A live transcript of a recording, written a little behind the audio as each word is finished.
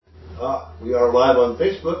We are live on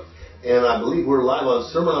Facebook, and I believe we're live on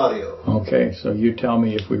Sermon Audio. Okay, so you tell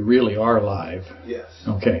me if we really are live. Yes.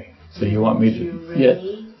 Okay, so you want me to... You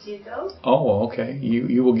ready to go? Oh, okay.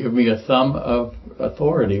 You will give me a thumb of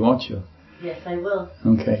authority, won't you? Yes, I will.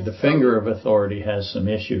 Okay, the finger of authority has some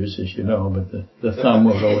issues, as you know, but the thumb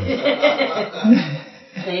will go in.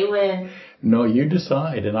 Say when. No, you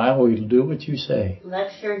decide, and I will do what you say.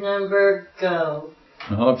 Lecture number, go.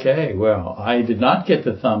 Okay, well, I did not get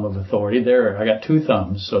the thumb of authority. There, I got 2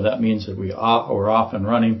 thumbs, so that means that we're off and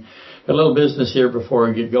running. A little business here before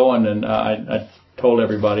I get going, and I told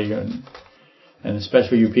everybody, and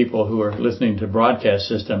especially you people who are listening to broadcast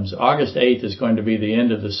systems, August 8th is going to be the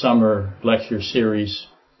end of the summer lecture series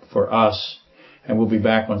for us, and we'll be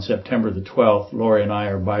back on September the 12th. Lori and I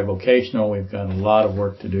are bivocational. We've got a lot of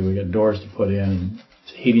work to do. We've got doors to put in,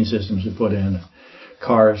 heating systems to put in,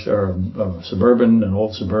 cars, or an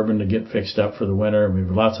old Suburban to get fixed up for the winter. We have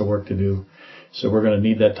lots of work to do. So we're going to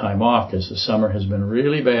need that time off because the summer has been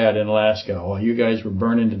really bad in Alaska. While you guys were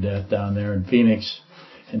burning to death down there in Phoenix,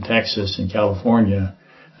 in Texas, in California,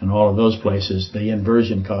 and all of those places, the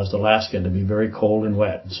inversion caused Alaska to be very cold and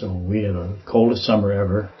wet. So we had the coldest summer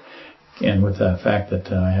ever. And with the fact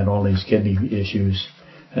that I had all these kidney issues,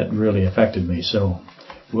 that really affected me. So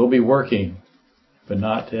we'll be working, but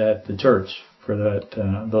not at the church for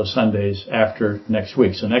those Sundays after next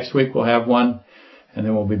week. So next week we'll have one, and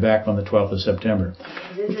then we'll be back on the 12th of September.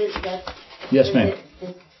 Yes, ma'am.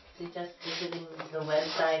 Just visiting the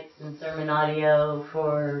websites and sermon audio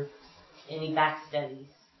for any back studies.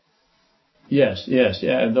 Yes.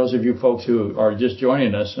 Yeah. Those of you folks who are just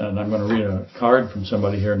joining us, and I'm going to read a card from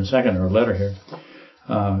somebody here in a second, or a letter here.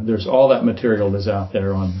 There's all that material that's out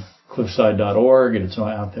there on cliffside.org, and it's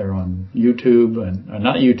out there on YouTube, and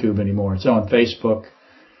not YouTube anymore. It's on Facebook.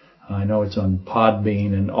 I know it's on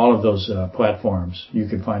Podbean and all of those platforms. You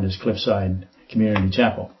can find us Cliffside Community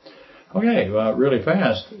Chapel. Okay, really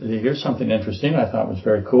fast. Here's something interesting I thought was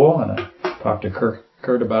very cool, and I talked to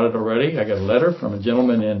Kurt about it already. I got a letter from a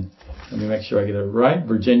gentleman in, let me make sure I get it right,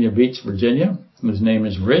 Virginia Beach, Virginia. His name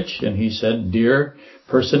is Rich, and he said, "Dear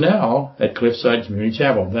personnel at Cliffside Community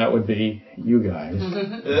Chapel," that would be you guys,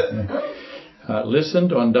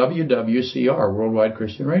 listened on WWCR, Worldwide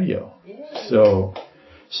Christian Radio. So,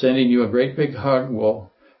 sending you a great big hug.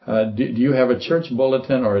 Well, do you have a church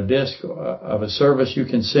bulletin or a disc of a service you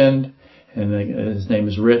can send? And his name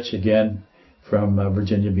is Rich, again, from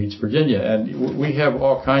Virginia Beach, Virginia. And we have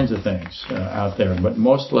all kinds of things out there, but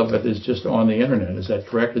most of it is just on the Internet. Is that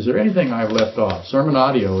correct? Is there anything I've left off? Sermon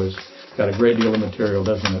Audio has got a great deal of material,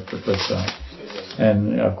 doesn't it, for Cliffside?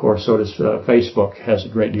 And, of course, so does Facebook, has a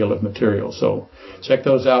great deal of material. So check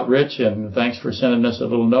those out, Rich, and thanks for sending us a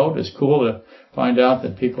little note. It's cool to find out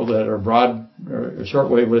that people that are broad or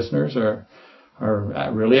shortwave listeners are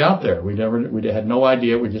really out there. We had no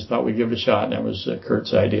idea. We just thought we'd give it a shot, and that was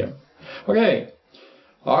Kurt's idea. Okay,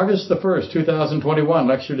 August the 1st, 2021,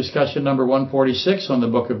 lecture discussion number 146 on the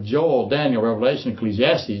book of Joel, Daniel, Revelation,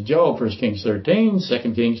 Ecclesiastes, Job, 1 Kings 13,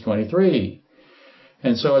 2 Kings 23.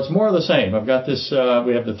 And so it's more of the same. I've got this,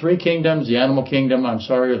 we have the 3 kingdoms, the animal kingdom,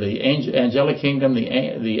 or the angelic kingdom,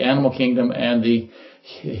 the animal kingdom, and the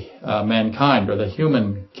mankind, or the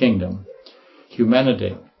human kingdom,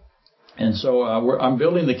 humanity. And so I'm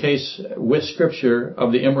building the case with Scripture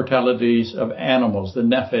of the immortalities of animals, the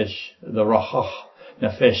nephesh, the rahah,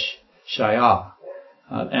 nephesh, shayah,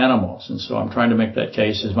 animals. And so I'm trying to make that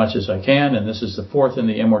case as much as I can, and this is the 4th in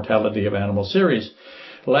the Immortality of Animals series.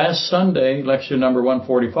 Last Sunday, lecture number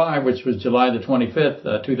 145, which was July the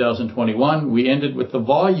 25th, 2021, we ended with the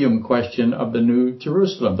volume question of the New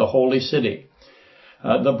Jerusalem, the holy city.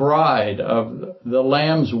 The bride of the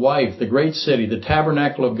Lamb's wife, the great city, the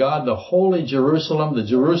tabernacle of God, the holy Jerusalem, the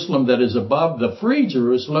Jerusalem that is above, the free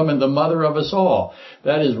Jerusalem, and the mother of us all.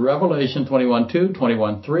 That is Revelation 21:2,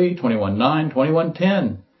 21:3, 21:9,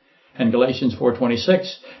 21:10, and Galatians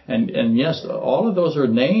 4:26. And yes, all of those are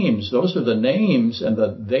names. Those are the names,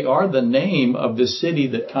 and they are the name of the city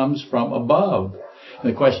that comes from above.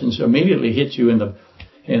 And the questions immediately hit you in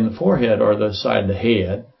the forehead or the side of the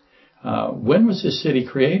head. When was this city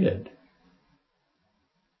created?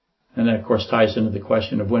 And that, of course, ties into the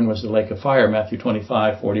question of when was the lake of fire, Matthew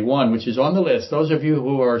 25:41, which is on the list. Those of you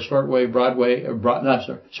who are shortwave,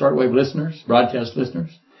 shortwave listeners, broadcast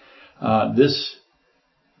listeners,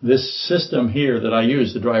 this system here that I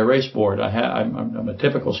use, the dry erase board, I'm a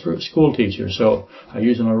typical school teacher, so I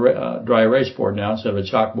use a dry erase board now instead of a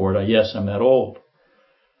chalkboard. Yes, I'm that old.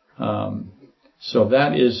 So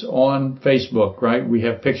that is on Facebook, right? We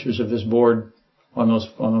have pictures of this board on those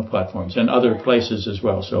platforms and other places as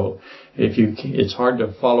well. So it's hard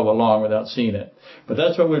to follow along without seeing it. But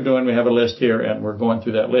that's what we're doing. We have a list here, and we're going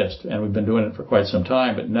through that list, and we've been doing it for quite some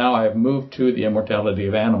time. But now I have moved to the immortality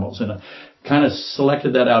of animals, and I kind of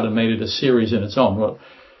selected that out and made it a series in its own. Well,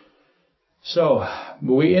 so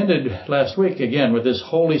we ended last week again with this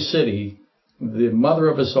holy city, the mother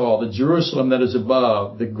of us all, the Jerusalem that is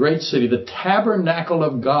above, the great city, the tabernacle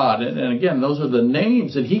of God. And again, those are the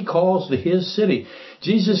names that he calls his city.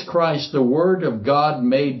 Jesus Christ, the Word of God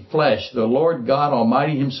made flesh, the Lord God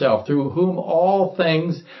Almighty himself, through whom all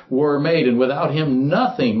things were made, and without him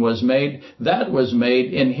nothing was made that was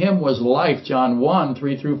made. In him was life, John 1,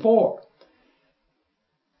 3 through 4.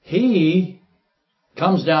 He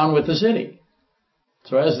comes down with the city.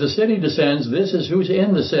 So as the city descends, this is who's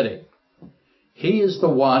in the city. He is the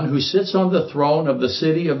one who sits on the throne of the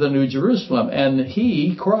city of the New Jerusalem. And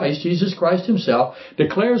he, Christ, Jesus Christ himself,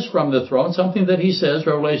 declares from the throne something that he says,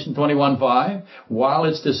 Revelation 21:5, while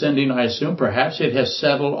it's descending, I assume, perhaps it has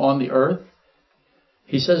settled on the earth.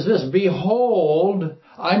 He says this, behold,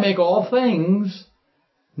 I make all things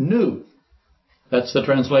new. That's the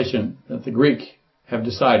translation that the Greek have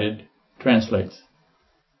decided translates.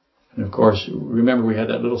 And of course, remember we had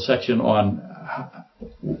that little section on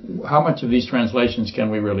how much of these translations can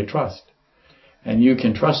we really trust? And you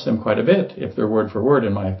can trust them quite a bit if they're word for word,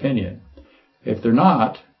 in my opinion. If they're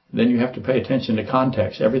not, then you have to pay attention to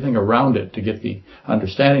context, everything around it to get the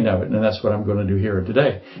understanding of it. And that's what I'm going to do here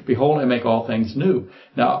today. Behold, I make all things new.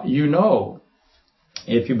 Now, you know,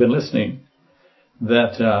 if you've been listening,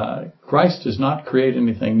 that Christ does not create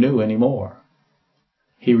anything new anymore.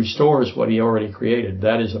 He restores what he already created.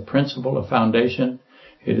 That is a principle, a foundation.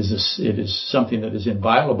 It is something that is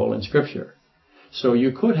inviolable in Scripture. So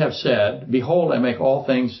you could have said, behold, I make all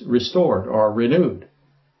things restored or renewed.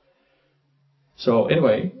 So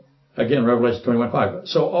anyway, again, Revelation 21:5.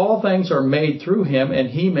 So all things are made through him,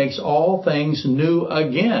 and he makes all things new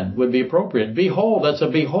again, would be appropriate. Behold, that's a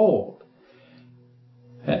behold.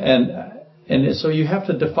 And so you have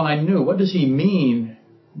to define new. What does he mean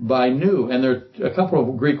by new? And there are a couple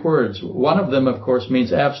of Greek words. One of them, of course,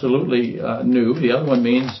 means absolutely new. The other one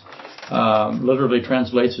means, literally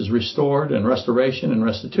translates as restored and restoration and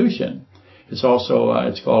restitution. It's also,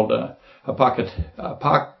 it's called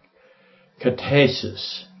apokatasis.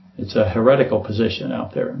 It's a heretical position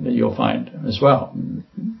out there that you'll find as well.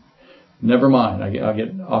 Never mind, I'll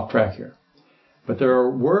get off track here. But there are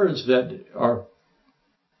words that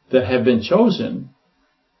have been chosen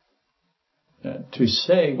to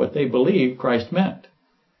say what they believe Christ meant.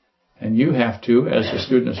 And you have to, as a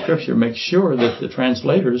student of Scripture, make sure that the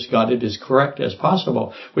translators got it as correct as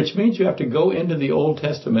possible, which means you have to go into the Old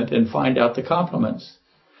Testament and find out the complements.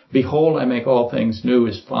 Behold, I make all things new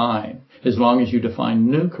is fine, as long as you define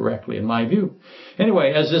new correctly, in my view.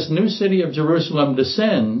 Anyway, as this new city of Jerusalem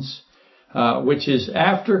descends, which is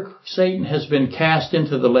after Satan has been cast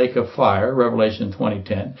into the lake of fire, Revelation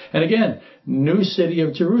 20:10. And again, new city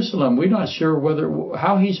of Jerusalem. We're not sure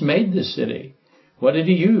how he's made this city. What did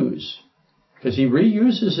he use? Because he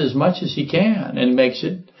reuses as much as he can and makes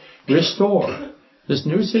it restore. This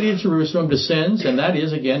new city of Jerusalem descends, and that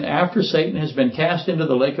is, again, after Satan has been cast into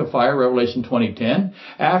the lake of fire, Revelation 20:10.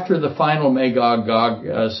 After the final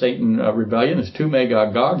Magog-Gog Satan rebellion, there's two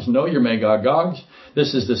Magog-Gogs. Know your Magog-Gogs.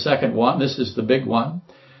 This is the second one. This is the big one.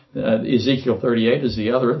 Ezekiel 38 is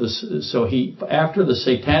the other. So after the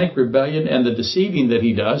satanic rebellion and the deceiving that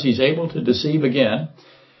he does, he's able to deceive again.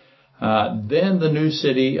 Then the new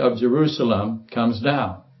city of Jerusalem comes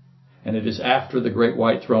down. And it is after the great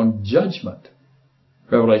white throne judgment.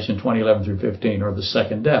 Revelation 20:11 through 15, or the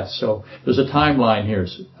second death. So there's a timeline here.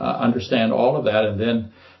 Understand all of that, and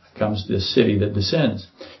then comes this city that descends.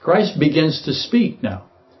 Christ begins to speak now,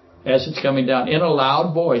 as it's coming down, in a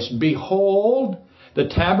loud voice. Behold, the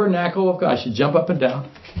tabernacle of God. I should jump up and down.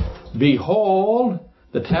 Behold,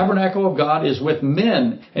 the tabernacle of God is with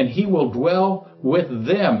men, and he will dwell with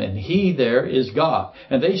them, and he there is God.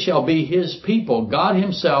 And they shall be his people. God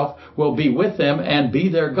himself will be with them and be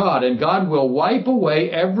their God. And God will wipe away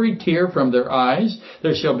every tear from their eyes.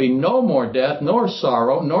 There shall be no more death, nor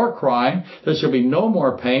sorrow, nor crying. There shall be no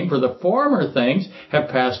more pain, for the former things have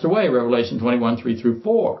passed away. Revelation 21:3 through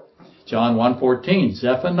 4. John 1:14,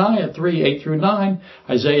 Zephaniah 3:8 through 9,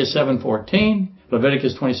 Isaiah 7:14,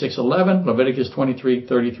 Leviticus 26:11, Leviticus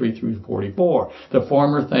 23:33 through 44. The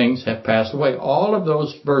former things have passed away. All of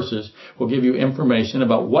those verses will give you information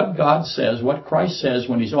about what God says, what Christ says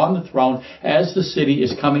when he's on the throne as the city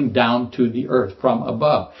is coming down to the earth from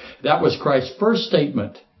above. That was Christ's first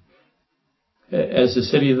statement as the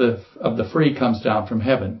city of the free comes down from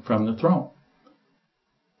heaven, from the throne.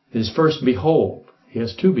 His first behold. He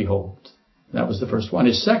has two beholds. That was the first one.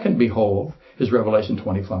 His second behold is Revelation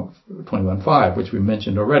 21:5, which we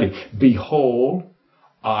mentioned already. Behold,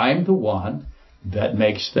 I'm the one that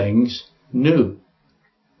makes things new,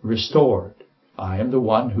 restored. I am the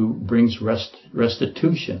one who brings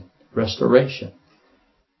restoration.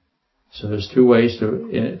 So there's two ways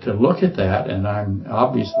to look at that, and I'm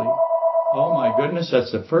obviously, oh my goodness,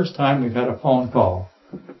 that's the first time we've had a phone call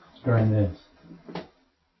during this.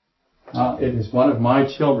 It is one of my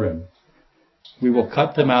children. We will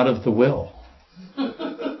cut them out of the will.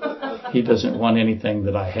 He doesn't want anything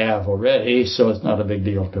that I have already, so it's not a big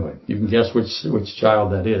deal to him. You can guess which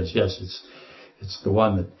child that is. Yes, it's the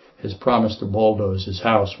one that has promised to bulldoze his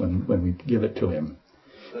house when we give it to him.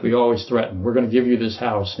 We always threaten, we're going to give you this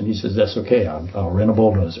house, and he says, that's okay, I'll rent a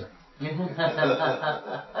bulldozer.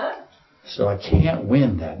 So I can't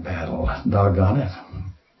win that battle, doggone it.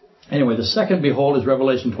 Anyway, the second behold is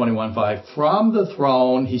Revelation 21:5. From the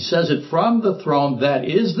throne, he says it from the throne, that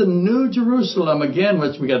is the New Jerusalem. Again,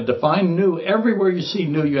 we got to define new. Everywhere you see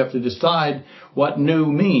new, you have to decide what new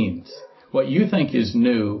means. What you think is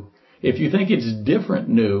new. If you think it's different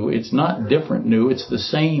new, it's not different new, it's the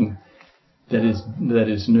same that is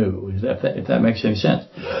new. If that makes any sense.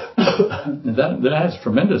 That has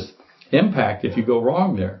tremendous impact if you go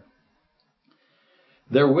wrong there.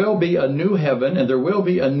 There will be a new heaven and there will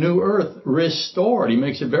be a new earth restored. He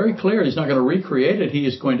makes it very clear. He's not going to recreate it. He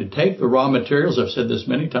is going to take the raw materials. I've said this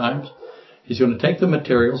many times. He's going to take the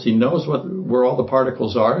materials. He knows where all the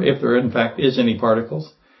particles are, if there in fact is any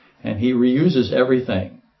particles. And he reuses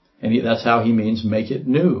everything. And that's how he means make it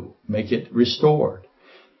new, make it restored.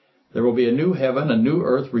 There will be a new heaven, a new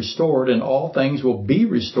earth restored, and all things will be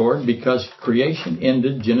restored because creation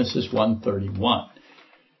ended, Genesis 1:31.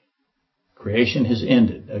 Creation has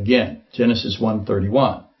ended. Again, Genesis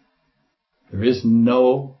 1:31. There is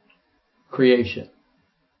no creation.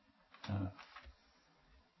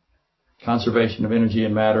 Conservation of energy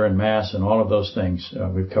and matter and mass and all of those things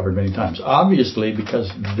we've covered many times. Obviously, because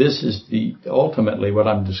this is ultimately what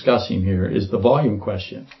I'm discussing here is the volume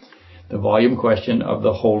question. The volume question of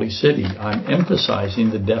the holy city. I'm emphasizing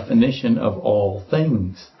the definition of all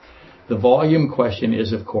things. The volume question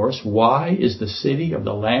is, of course, why is the city of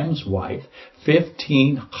the Lamb's wife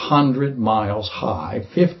 1,500 miles high,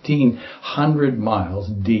 1,500 miles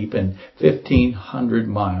deep, and 1,500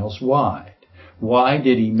 miles wide? Why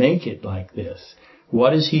did he make it like this?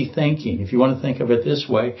 What is he thinking? If you want to think of it this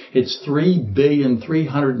way, it's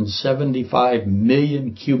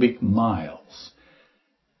 3,375,000,000 cubic miles.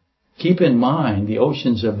 Keep in mind, the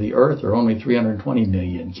oceans of the earth are only 320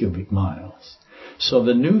 million cubic miles. So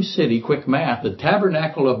the new city, quick math, the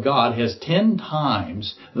tabernacle of God has 10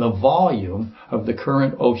 times the volume of the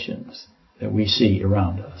current oceans that we see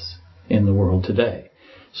around us in the world today.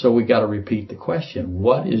 So we've got to repeat the question,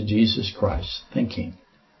 what is Jesus Christ thinking?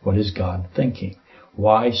 What is God thinking?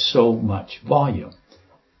 Why so much volume?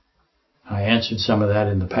 I answered some of that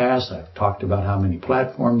in the past. I've talked about how many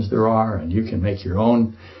platforms there are, and you can make your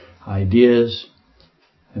own ideas.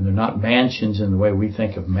 And they're not mansions in the way we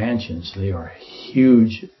think of mansions. They are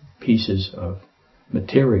huge pieces of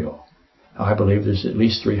material. I believe there's at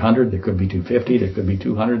least 300. There could be 250. There could be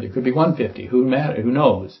 200. There could be 150. Who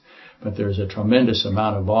knows? But there's a tremendous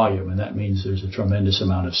amount of volume, and that means there's a tremendous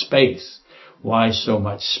amount of space. Why so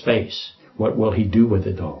much space? What will he do with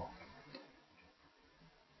it all?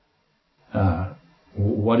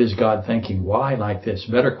 What is God thinking? Why like this?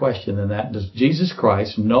 Better question than that. Does Jesus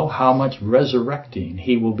Christ know how much resurrecting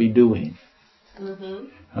he will be doing?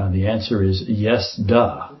 Mm-hmm. The answer is yes,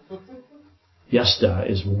 duh. Yes, duh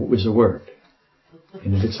is a word.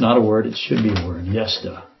 And if it's not a word, it should be a word. Yes,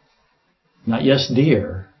 duh. Not yes,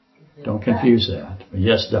 dear. Don't confuse that. But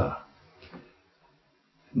yes, duh.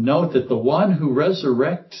 Note that the one who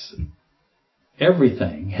resurrects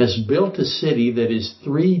everything has built a city that is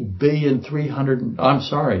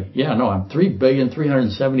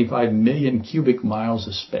 3,375,000,000 cubic miles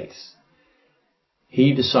of space.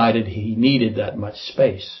 He decided he needed that much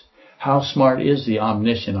space. How smart is the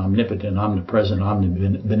omniscient, omnipotent, omnipresent,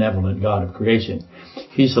 omnibenevolent God of creation?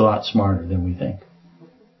 He's a lot smarter than we think.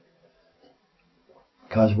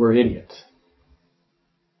 Because we're idiots.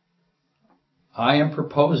 I am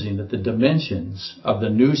proposing that the dimensions of the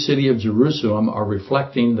new city of Jerusalem are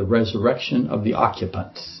reflecting the resurrection of the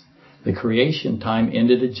occupants. The creation time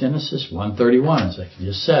ended at Genesis 1:31, as I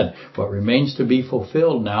just said. What remains to be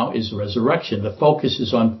fulfilled now is resurrection. The focus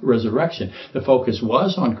is on resurrection. The focus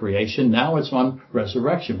was on creation, now it's on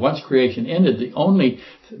resurrection. Once creation ended, the only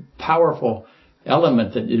powerful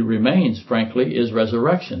element that it remains, frankly, is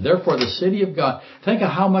resurrection. Therefore, the city of God, think of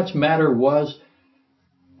how much matter was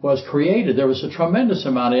was created, there was a tremendous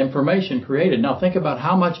amount of information created. Now think about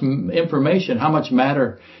how much information, how much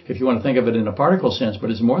matter, if you want to think of it in a particle sense, but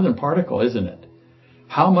it's more than particle, isn't it?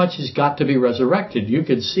 How much has got to be resurrected? You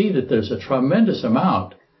could see that there's a tremendous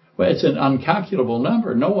amount. Well, it's an uncalculable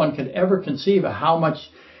number. No one could ever conceive of how much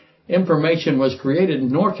information was created,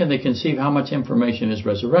 nor can they conceive how much information is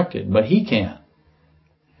resurrected. But he can.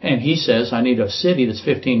 And he says, I need a city that's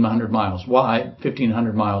 1,500 miles wide,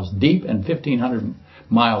 1,500 miles deep, and 1,500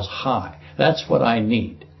 miles high. That's what I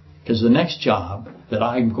need. Because the next job that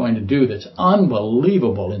I'm going to do that's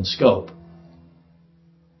unbelievable in scope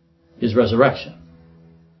is resurrection.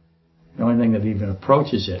 The only thing that even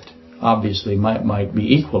approaches it, obviously, might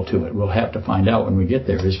be equal to it. We'll have to find out when we get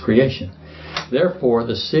there, is creation. Therefore,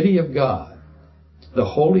 the city of God, the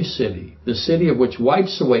holy city, the city of which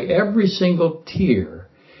wipes away every single tear,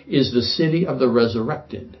 is the city of the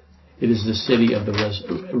resurrected. It is the city of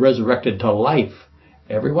the resurrected to life.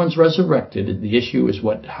 Everyone's resurrected. The issue is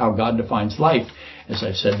how God defines life. As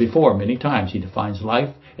I've said before many times, He defines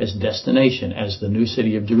life as destination, as the new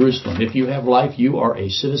city of Jerusalem. If you have life, you are a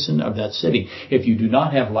citizen of that city. If you do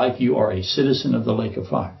not have life, you are a citizen of the lake of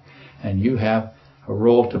fire. And you have a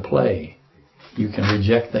role to play. You can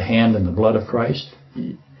reject the hand and the blood of Christ.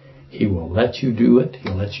 He will let you do it.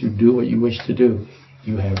 He'll let you do what you wish to do.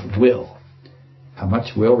 You have will. How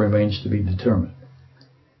much will remains to be determined.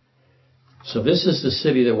 So this is the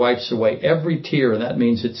city that wipes away every tear, and that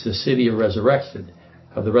means it's the city of resurrected,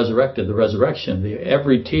 the resurrection.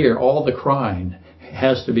 Every tear, all the crying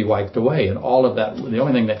has to be wiped away, and all of that, the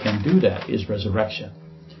only thing that can do that is resurrection.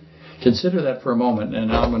 Consider that for a moment,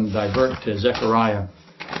 and I'm going to divert to Zechariah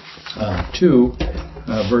 2,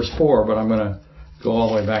 verse 4, but I'm going to go all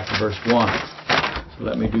the way back to verse 1. So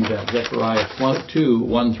let me do that. Zechariah 2,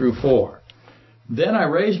 1 through 4. Then I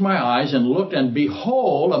raised my eyes and looked, and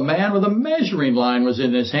behold, a man with a measuring line was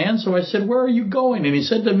in his hand. So I said, where are you going? And he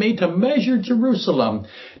said to me, to measure Jerusalem,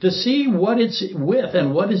 to see what its width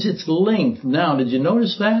and what is its length. Now, did you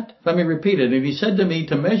notice that? Let me repeat it. And he said to me,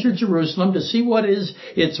 to measure Jerusalem, to see what is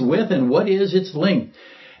its width and what is its length.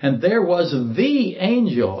 And there was the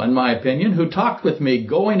angel, in my opinion, who talked with me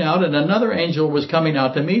going out, and another angel was coming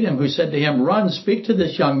out to meet him, who said to him, run, speak to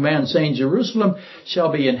this young man, saying, Jerusalem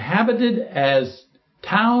shall be inhabited as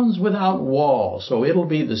towns without walls. So it'll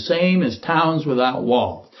be the same as towns without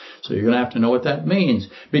walls. So you're going to have to know what that means.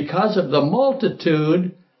 Because of the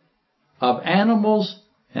multitude of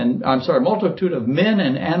multitude of men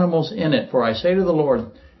and animals in it. For I say to the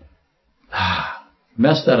Lord,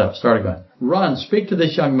 messed that up, start again. Run, speak to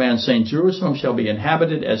this young man, saying, Jerusalem shall be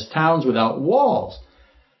inhabited as towns without walls,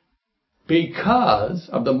 because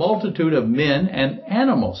of the multitude of men and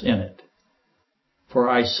animals in it. For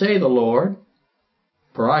I say, says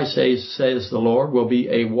the Lord, will be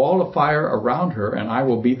a wall of fire around her, and I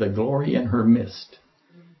will be the glory in her midst.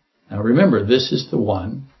 Now remember, this is the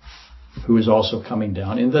one who is also coming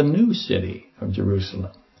down in the new city of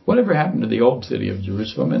Jerusalem. Whatever happened to the old city of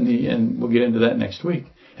Jerusalem, and we'll get into that next week,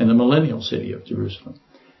 and the millennial city of Jerusalem.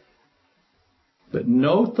 But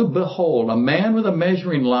note behold, a man with a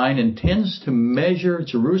measuring line intends to measure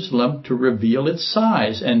Jerusalem to reveal its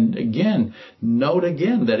size. And again, note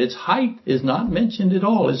again that its height is not mentioned at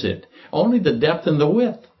all, is it? Only the depth and the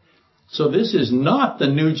width. So this is not the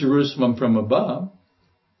new Jerusalem from above,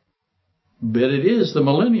 but it is the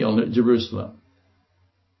millennial Jerusalem.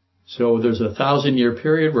 So there's a 1,000-year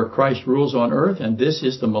period where Christ rules on earth, and this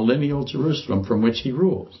is the millennial Jerusalem from which He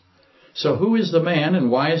rules. So who is the man, and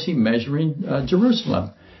why is he measuring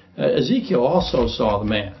Jerusalem? Ezekiel also saw the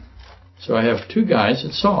man. So I have two guys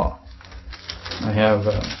that saw. I have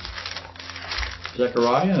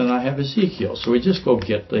Zechariah and I have Ezekiel. So we just go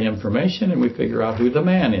get the information and we figure out who the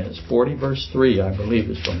man is. 40 verse 3, I believe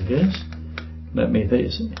is what it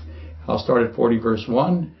is. I'll start at 40 verse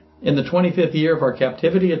 1. In the 25th year of our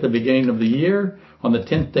captivity, at the beginning of the year, on the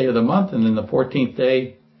 10th day of the month, and in the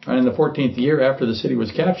 14th year after the city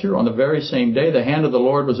was captured, on the very same day, the hand of the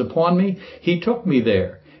Lord was upon me. He took me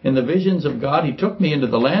there. In the visions of God, He took me into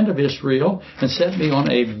the land of Israel and set me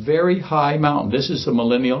on a very high mountain. This is the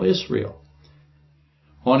millennial Israel.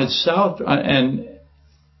 On its south, let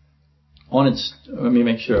me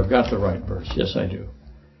make sure I've got the right verse. Yes, I do.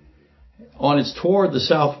 On its toward the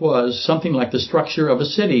south was something like the structure of a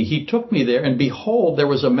city. He took me there, and behold, there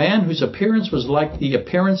was a man whose appearance was like the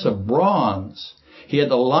appearance of bronze. He had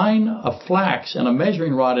the line of flax and a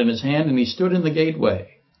measuring rod in his hand, and he stood in the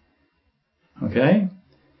gateway. Okay?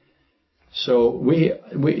 So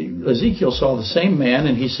Ezekiel saw the same man,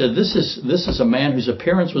 and he said, this is a man whose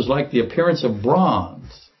appearance was like the appearance of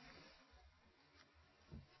bronze.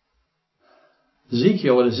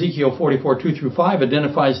 Ezekiel, at Ezekiel 44, 2 through 5,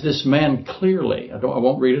 identifies this man clearly. I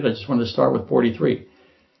won't read it. I just wanted to start with 43.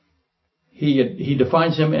 He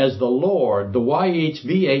defines him as the Lord, the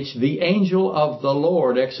YHVH, the angel of the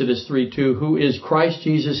Lord, Exodus 3:2, who is Christ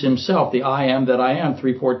Jesus himself, the I am that I am,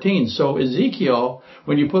 3:14. So Ezekiel,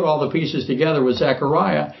 when you put all the pieces together with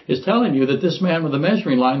Zechariah, is telling you that this man with the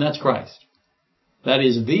measuring line, that's Christ. That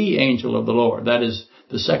is the angel of the Lord. That is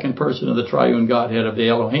the second person of the triune Godhead of the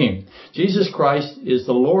Elohim. Jesus Christ is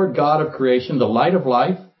the Lord God of creation, the light of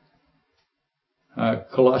life.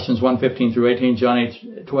 Colossians 1:15 through 18, John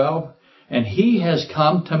 8:12. And he has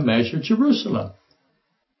come to measure Jerusalem.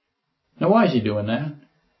 Now, why is he doing that?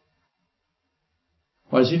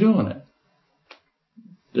 Why is he doing it?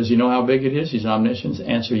 Does he know how big it is? He's omniscient.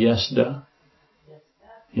 Answer, yes, duh.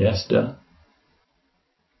 Yes, duh.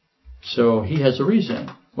 So he has a reason.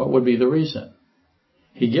 What would be the reason?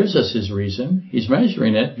 He gives us his reason. He's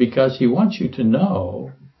measuring it because he wants you to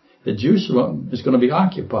know that Jerusalem is going to be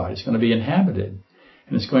occupied. It's going to be inhabited.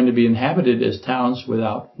 And it's going to be inhabited as towns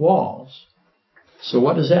without walls. So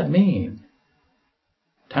what does that mean?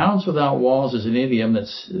 Towns without walls is an idiom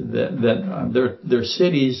they're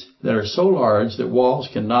cities that are so large that walls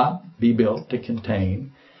cannot be built to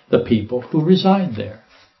contain the people who reside there.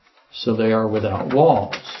 So they are without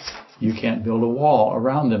walls. You can't build a wall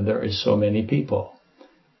around them. There is so many people.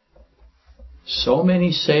 So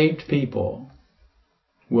many saved people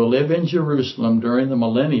will live in Jerusalem during the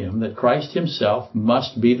millennium that Christ himself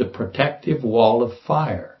must be the protective wall of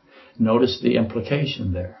fire. Notice the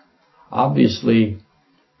implication there. Obviously,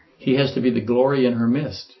 he has to be the glory in her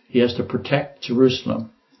midst. He has to protect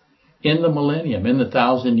Jerusalem in the millennium, in the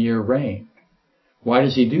 1,000-year reign. Why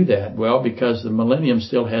does he do that? Well, because the millennium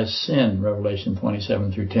still has sin, Revelation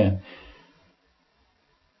 27 through 10.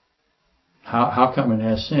 How come it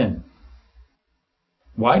has sin?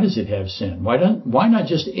 Why does it have sin? Why not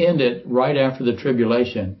just end it right after the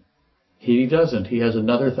tribulation? He doesn't. He has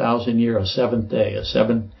another 1,000 year, a seventh day, a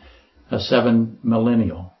seven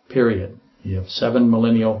millennial period. You have 7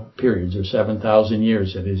 millennial periods, or 7,000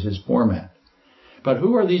 years. That is his format. But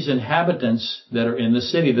who are these inhabitants that are in the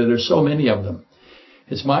city? That there are so many of them.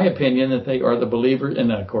 It's my opinion that they are the believers.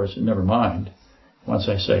 And of course, never mind. Once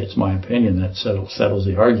I say it's my opinion, that settles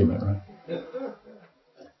the argument, right?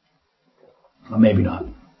 Well, maybe not.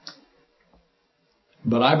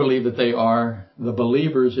 But I believe that they are the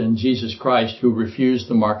believers in Jesus Christ who refused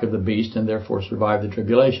the mark of the beast and therefore survived the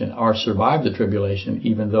tribulation, or survived the tribulation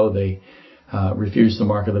even though they refused the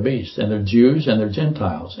mark of the beast. And they're Jews and they're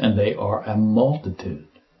Gentiles, and they are a multitude.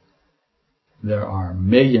 There are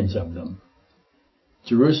millions of them.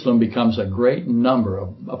 Jerusalem becomes a great number,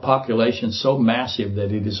 of a population so massive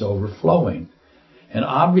that it is overflowing. And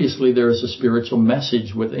obviously there is a spiritual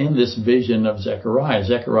message within this vision of Zechariah.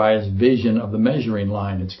 Zechariah's vision of the measuring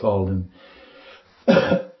line, it's called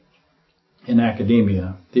in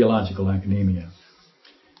academia, theological academia.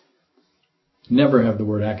 Never have the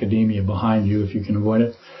word academia behind you if you can avoid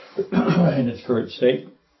it in its current state.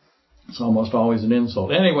 It's almost always an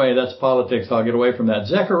insult. Anyway, that's politics. I'll get away from that.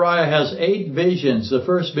 Zechariah has 8 visions. The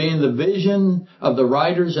first being the vision of the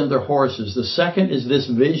riders and their horses. The second is this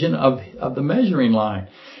vision of the measuring line.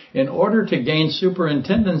 In order to gain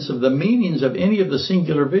superintendence of the meanings of any of the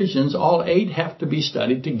singular visions, all 8 have to be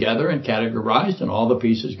studied together and categorized, and all the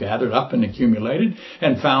pieces gathered up and accumulated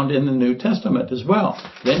and found in the New Testament as well.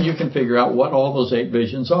 Then you can figure out what all those 8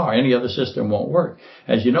 visions are. Any other system won't work.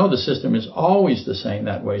 As you know, the system is always the same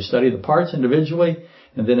that way. Study the parts individually,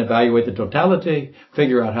 and then evaluate the totality,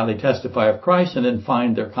 figure out how they testify of Christ, and then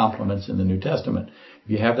find their complements in the New Testament. If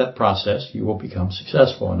you have that process, you will become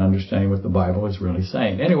successful in understanding what the Bible is really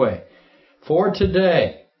saying. Anyway, for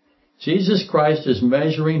today, Jesus Christ is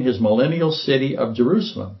measuring his millennial city of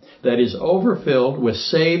Jerusalem that is overfilled with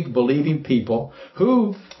saved, believing people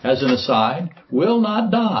who, as an aside, will not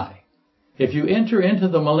die. If you enter into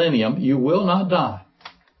the millennium, you will not die.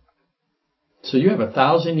 So you have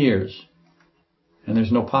 1,000 years, and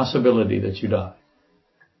there's no possibility that you die.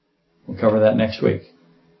 We'll cover that next week.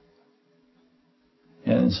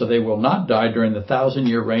 And so they will not die during the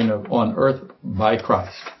 1,000-year reign on earth by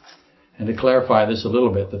Christ. And to clarify this a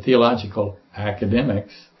little bit, the theological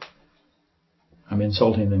academics, I'm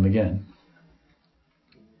insulting them again,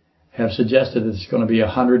 have suggested that it's going to be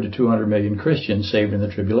 100 to 200 million Christians saved in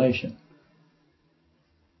the tribulation.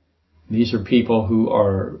 These are people who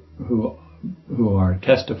are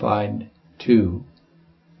testified to,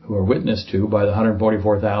 who are witnessed to by the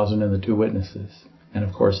 144,000 and the 2 witnesses, and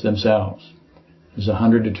of course themselves. There's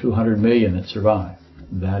 100 to 200 million that survive.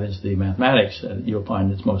 That is the mathematics that you'll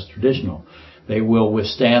find that's most traditional. They will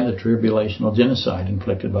withstand the tribulational genocide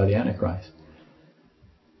inflicted by the Antichrist.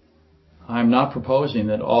 I'm not proposing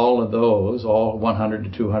that all of those, all 100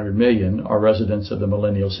 to 200 million, are residents of the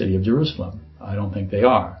millennial city of Jerusalem. I don't think they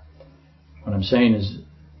are. What I'm saying is,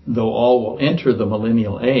 though all will enter the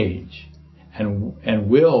millennial age and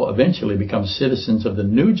will eventually become citizens of the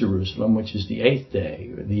new Jerusalem, which is the eighth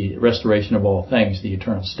day, the restoration of all things, the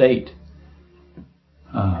eternal state,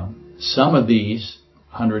 some of these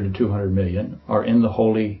 100 to 200 million are in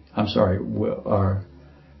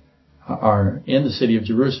are in the city of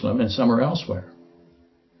Jerusalem, and some are elsewhere.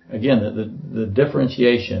 Again, the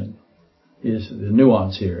differentiation is, the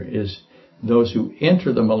nuance here is those who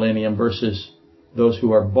enter the millennium versus those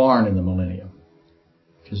who are born in the millennium.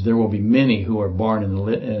 Because there will be many who are born in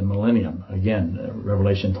the millennium. Again,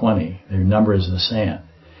 Revelation 20, their number is the sand.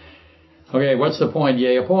 Okay, what's the point?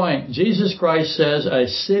 Yea, a point. Jesus Christ says a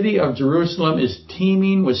city of Jerusalem is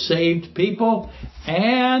teeming with saved people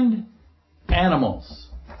and animals.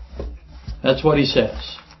 That's what he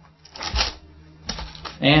says.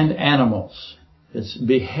 And animals. It's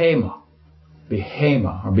behema.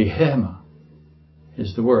 Behema, or behema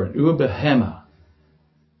is the word. Ubehema.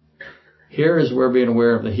 Here is where being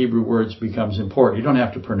aware of the Hebrew words becomes important. You don't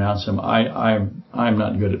have to pronounce them. I'm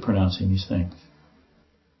not good at pronouncing these things.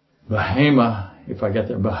 Behema, if I get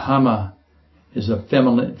there, Behema is a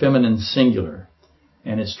feminine singular.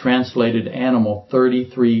 And it's translated animal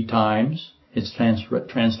 33 times. It's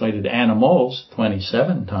translated animals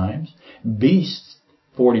 27 times. Beasts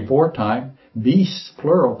 44 times. Beasts,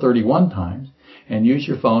 plural, 31 times. And use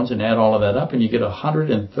your phones and add all of that up and you get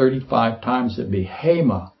 135 times that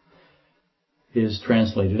Behema is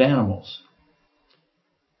translated animals.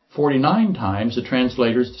 49 times the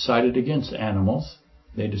translators decided against animals.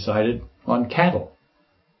 They decided on cattle.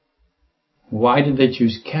 Why did they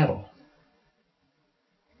choose cattle?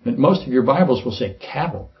 But most of your Bibles will say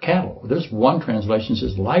cattle. There's one translation that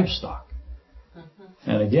says livestock.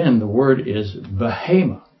 And again, the word is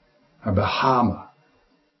Behema, or Bahama.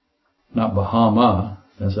 Not Bahama,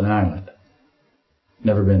 that's an island.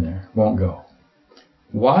 Never been there, won't go.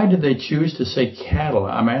 Why did they choose to say cattle?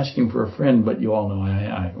 I'm asking for a friend, but you all know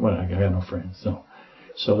I got no friends.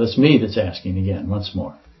 So that's me that's asking again, once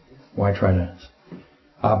more. Why try to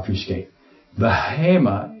obfuscate?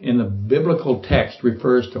 Behema in the biblical text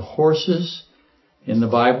refers to horses in the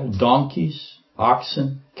Bible, donkeys,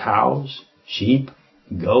 oxen, cows, sheep,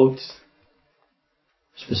 goats,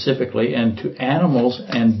 specifically, and to animals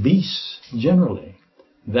and beasts generally.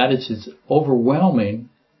 That is its overwhelming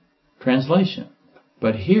translation.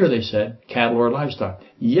 But here they said cattle or livestock.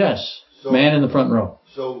 Yes, man in the front row.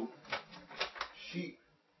 So, sheep,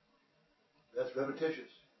 that's repetitious.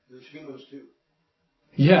 The shingles too.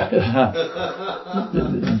 Yeah.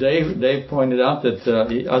 Dave pointed out that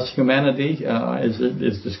us humanity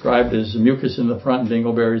is described as mucus in the front and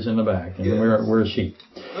dingleberries in the back. And yes. We're sheep.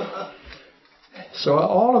 So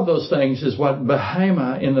all of those things is what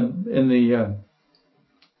Behema in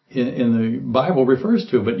the Bible refers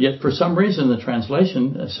to, but yet for some reason the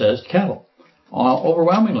translation says cattle,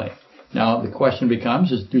 overwhelmingly. Now the question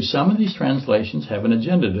becomes: do some of these translations have an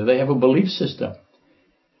agenda? Do they have a belief system?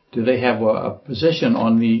 Do they have a position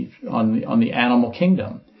on the animal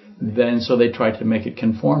kingdom? Then so they tried to make it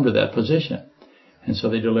conform to that position, and so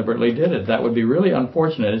they deliberately did it. That would be really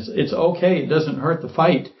unfortunate. It's okay. It doesn't hurt the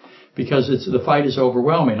fight. Because the fight is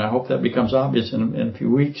overwhelming. I hope that becomes obvious in a few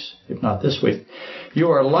weeks, if not this week.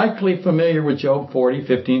 You are likely familiar with Job 40,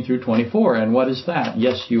 15 through 24. And what is that?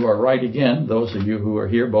 Yes, you are right again, those of you who are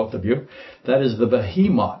here, both of you. That is the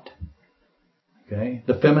behemoth. Okay?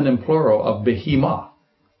 The feminine plural of behemah.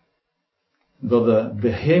 Though the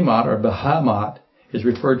behemoth or behemoth is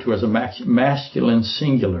referred to as a masculine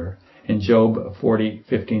singular in Job 40,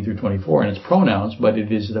 15 through 24, and its pronouns, but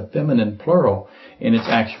it is the feminine plural in its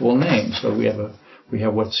actual name. So we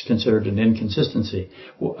have what's considered an inconsistency.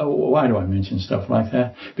 Why do I mention stuff like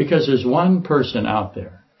that? Because there's one person out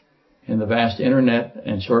there in the vast internet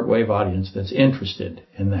and shortwave audience that's interested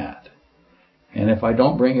in that. And if I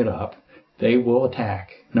don't bring it up, they will attack.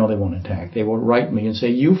 No, they won't attack. They will write me and say,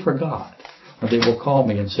 you forgot. Or they will call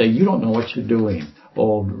me and say, you don't know what you're doing,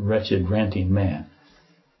 old, wretched, ranting man.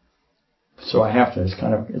 So I have to,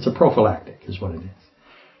 it's a prophylactic is what it is.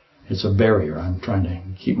 It's a barrier. I'm trying to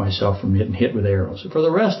keep myself from getting hit with arrows. For the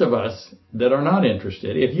rest of us that are not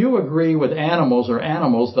interested, if you agree with animals or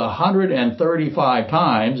animals the 135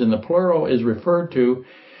 times, and the plural is referred to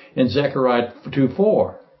in Zechariah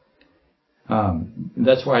 2:4,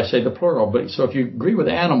 that's why I say the plural. But so if you agree with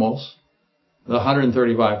animals the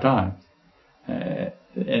 135 times,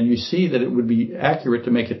 and you see that it would be accurate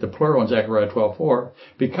to make it the plural in Zechariah 12:4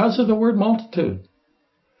 because of the word multitude.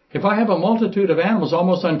 If I have a multitude of animals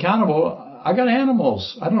almost uncountable, I got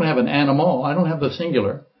animals. I don't have an animal. I don't have the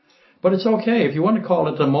singular. But it's okay. If you want to call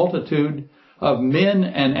it the multitude of men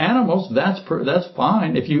and animals, that's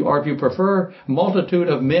fine. If you prefer multitude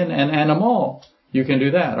of men and animal, you can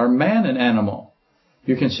do that. Or man and animal.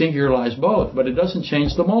 You can singularize both, but it doesn't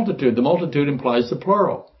change the multitude. The multitude implies the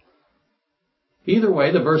plural. Either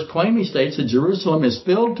way, the verse plainly states that Jerusalem is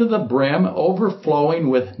filled to the brim, overflowing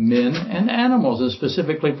with men and animals, and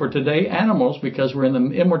specifically for today, animals, because we're in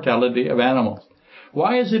the immortality of animals.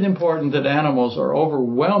 Why is it important that animals are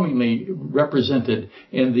overwhelmingly represented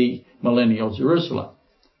in the millennial Jerusalem?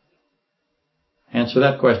 Answer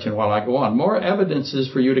that question while I go on. More evidences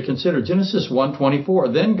for you to consider. Genesis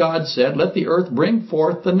 1:24. Then God said, let the earth bring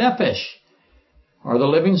forth the nephesh, or the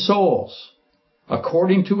living souls,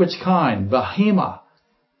 according to its kind, Bahima,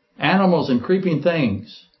 animals and creeping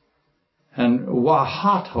things, and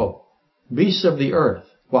Wahato, beasts of the earth.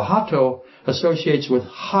 Wahato associates with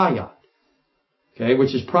Hayat, okay,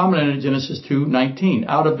 which is prominent in Genesis 2:19.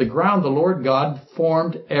 Out of the ground the Lord God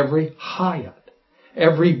formed every Hayat,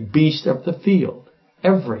 every beast of the field,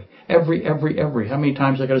 every. How many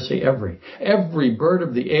times I got to say every? Every bird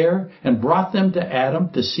of the air, and brought them to Adam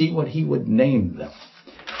to see what he would name them.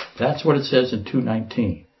 That's what it says in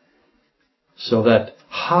 2:19. So that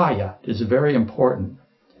Hayat is very important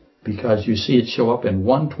because you see it show up in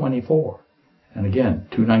 1:24 and again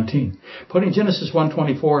 2:19. Putting Genesis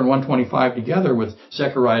 1:24 and 1:25 together with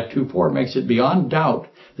Zechariah 2:4 makes it beyond doubt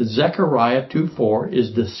that Zechariah 2:4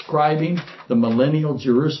 is describing the millennial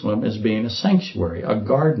Jerusalem as being a sanctuary, a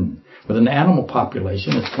garden with an animal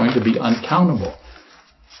population that's going to be uncountable.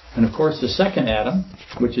 And of course the second Adam,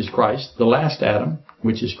 which is Christ, the last Adam,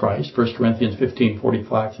 which is Christ, 1 Corinthians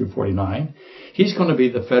 15:45 through 49, he's going to be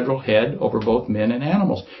the federal head over both men and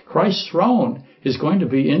animals. Christ's throne is going to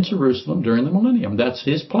be in Jerusalem during the millennium. That's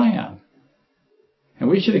his plan. And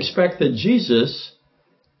we should expect that Jesus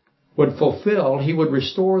would fulfill, he would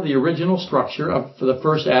restore the original structure of the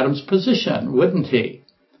first Adam's position, wouldn't he?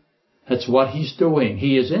 That's what he's doing.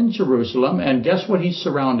 He is in Jerusalem, and guess what he's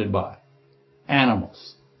surrounded by?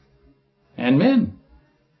 Animals. And men.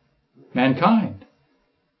 Mankind.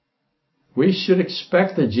 We should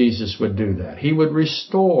expect that Jesus would do that. He would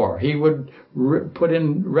restore. He would put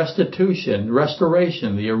in restoration,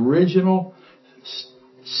 the original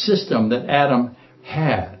system that Adam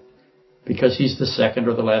had, because he's the second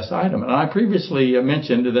or the last item. And I previously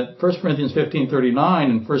mentioned that 1 Corinthians 15:39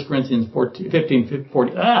 and 1 Corinthians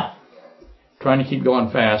 15:40. Trying to keep going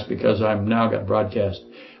fast because I've now got broadcast.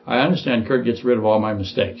 I understand Kurt gets rid of all my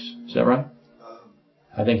mistakes. Is that right?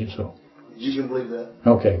 I think it's so. You can believe that.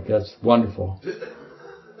 Okay, that's wonderful.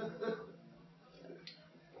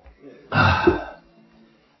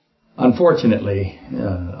 Unfortunately,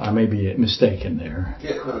 I may be mistaken there.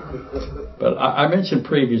 But I mentioned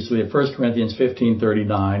previously that 1 Corinthians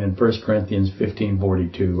 15:39 and 1 Corinthians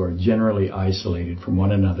 15:42 are generally isolated from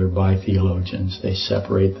one another by theologians. They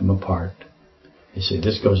separate them apart. They say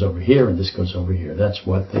this goes over here and this goes over here. That's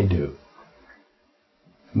what they do.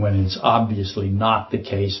 When it's obviously not the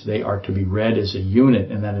case, they are to be read as a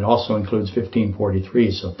unit, and then it also includes 15:43.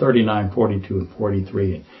 So 39, 42, and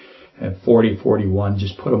 43, and 40, 41.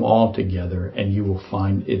 Just put them all together, and you will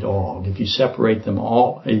find it all. If you separate them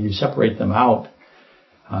out,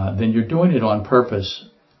 then you're doing it on purpose,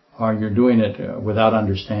 or you're doing it without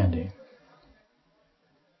understanding.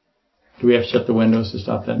 Do we have to shut the windows to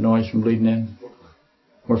stop that noise from bleeding in?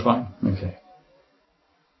 We're fine? Okay.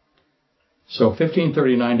 So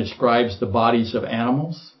 1539 describes the bodies of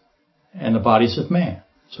animals and the bodies of man.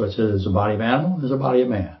 So it says there's a body of animal, there's a body of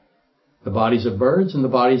man. The bodies of birds and the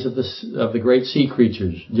bodies of the great sea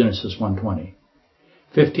creatures, Genesis 1:20.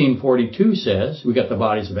 1542 says we got the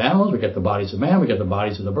bodies of animals, we got the bodies of man, we got the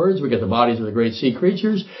bodies of the birds, we got the bodies of the great sea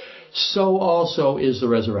creatures. So also is the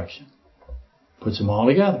resurrection. Puts them all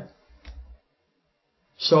together.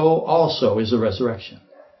 So also is the resurrection.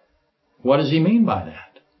 What does he mean by that?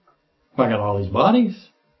 I got all these bodies.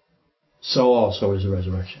 So also is the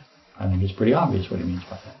resurrection. I think it's pretty obvious what he means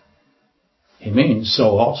by that. He means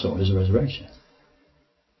so also is the resurrection.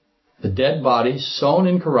 The dead bodies sown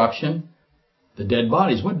in corruption. The dead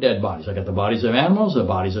bodies. What dead bodies? I got the bodies of animals, the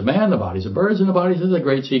bodies of man, the bodies of birds, and the bodies of the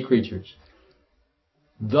great sea creatures.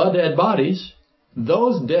 The dead bodies,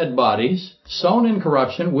 those dead bodies sown in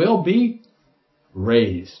corruption will be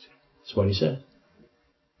raised. That's what he said.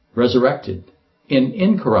 Resurrected. In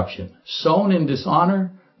incorruption, sown in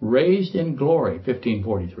dishonor, raised in glory,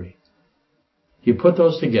 1543. You put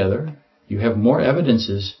those together, you have more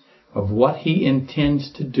evidences of what he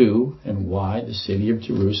intends to do and why the city of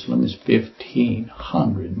Jerusalem is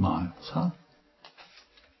 1,500 miles high.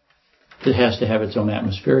 It has to have its own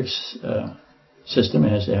atmospheric system.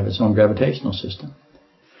 It has to have its own gravitational system.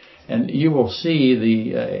 And you will see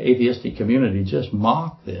the atheistic community just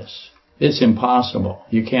mock this. It's impossible.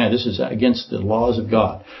 You can't. This is against the laws of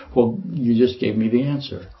God. Well, you just gave me the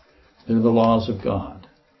answer. They're the laws of God.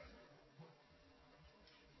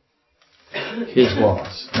 His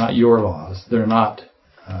laws, not your laws. They're not.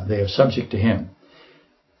 They are subject to Him.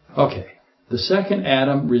 Okay. The second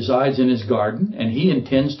Adam resides in his garden, and he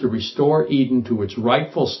intends to restore Eden to its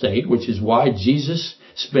rightful state, which is why Jesus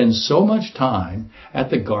spends so much time at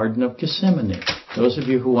the Garden of Gethsemane. Those of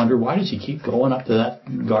you who wonder, why does he keep going up to that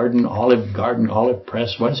olive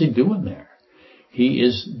press? What is he doing there? He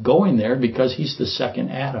is going there because he's the second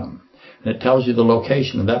Adam. And it tells you the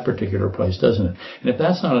location of that particular place, doesn't it? And if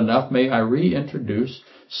that's not enough, may I reintroduce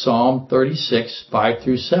Psalm 36, 5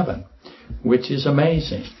 through 7, which is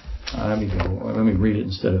amazing. Let me read it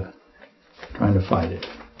instead of trying to fight it,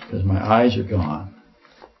 because my eyes are gone.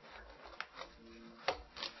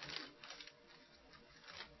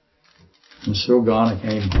 I'm so gone I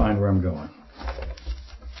can't even find where I'm going.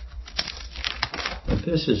 But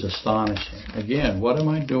this is astonishing. Again, what am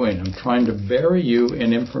I doing? I'm trying to bury you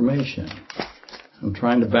in information. I'm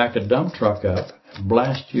trying to back a dump truck up and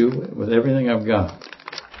blast you with everything I've got,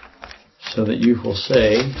 so that you will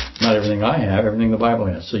say, not everything I have, everything the Bible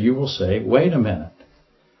has. So you will say, wait a minute.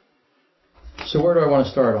 So where do I want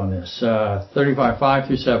to start on this? 35, 5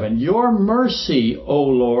 through 7. Your mercy, O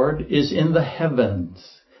Lord, is in the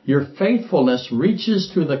heavens. Your faithfulness reaches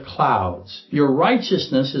to the clouds. Your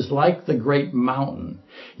righteousness is like the great mountain.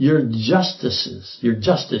 Your justice, your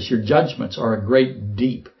judgments are a great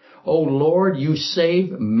deep. O Lord, you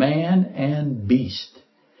save man and beast.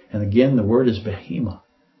 And again, the word is behemoth.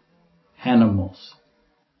 Animals.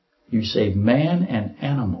 You save man and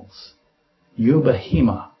animals. You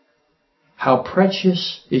behemoth. How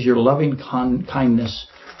precious is your loving kindness,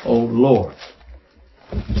 O Lord.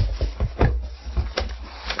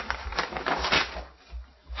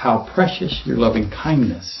 How precious your loving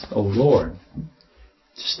kindness, O Lord.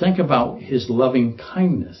 Just think about His loving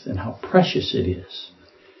kindness and how precious it is.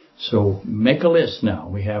 So make a list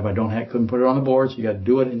now. Couldn't put it on the board, so you got to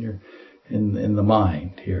do it in the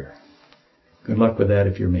mind here. Good luck with that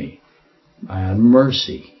if you're me. I have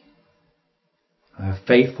mercy. I have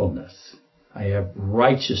faithfulness. I have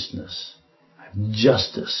righteousness. I have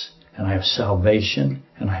justice. And I have salvation.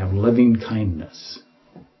 And I have loving kindness.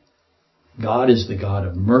 God is the God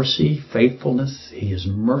of mercy, faithfulness. He is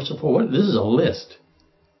merciful. This is a list.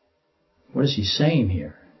 What is he saying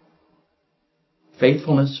here?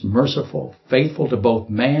 Faithfulness, merciful, faithful to both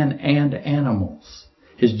man and animals.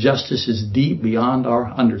 His justice is deep beyond our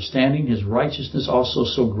understanding. His righteousness also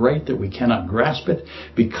so great that we cannot grasp it.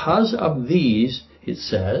 Because of these, it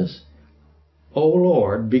says, O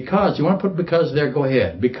Lord, because, you want to put because there, go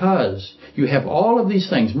ahead. Because you have all of these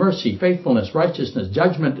things, mercy, faithfulness, righteousness,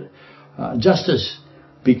 judgment, justice,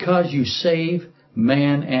 because you save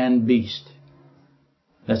man and beast.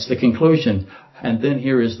 That's the conclusion. And then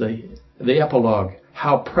here is the epilogue.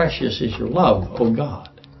 How precious is your love, O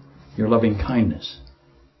God, your loving kindness.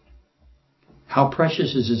 How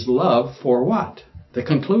precious is His love for what? The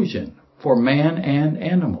conclusion. For man and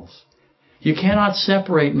animals. You cannot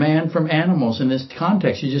separate man from animals in this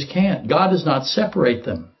context. You just can't. God does not separate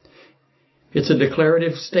them. It's a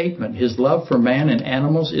declarative statement. His love for man and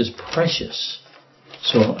animals is precious.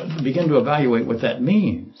 So begin to evaluate what that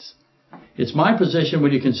means. It's my position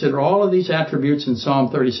when you consider all of these attributes in Psalm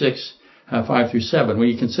 36, 5 through 7, when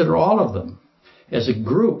you consider all of them as a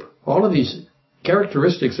group, all of these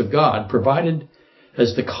characteristics of God provided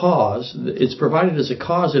as the cause, it's provided as a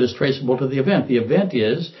cause that is traceable to the event. The event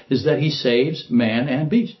is that He saves man and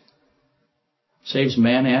beast. Saves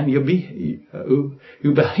man and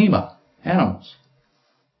behemoth, animals.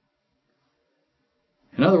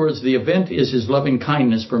 In other words, the event is His loving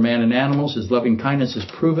kindness for man and animals. His loving kindness is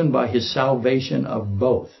proven by His salvation of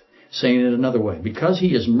both. Saying it another way, because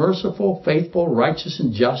He is merciful, faithful, righteous,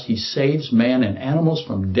 and just, He saves man and animals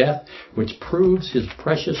from death, which proves His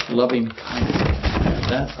precious loving kindness. And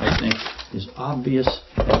that, I think, is obvious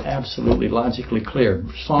and absolutely logically clear.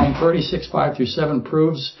 Psalm 36, 5 through 7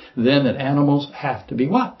 proves then that animals have to be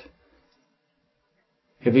what?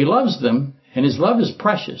 If He loves them, and His love is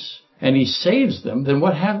precious, and He saves them, then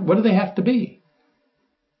what do they have to be?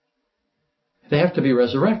 They have to be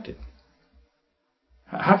resurrected.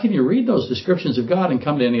 How can you read those descriptions of God and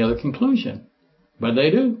come to any other conclusion? But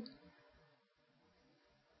they do.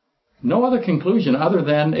 No other conclusion other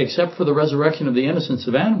than except for the resurrection of the innocence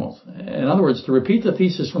of animals. In other words, to repeat the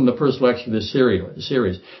thesis from the first lecture of this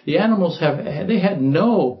series, the animals have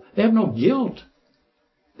no guilt.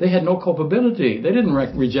 They had no culpability. They didn't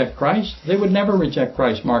reject Christ. They would never reject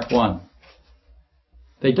Christ, Mark 1.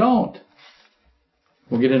 They don't.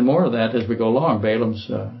 We'll get into more of that as we go along. Balaam's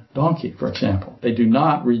donkey, for example. They do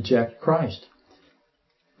not reject Christ.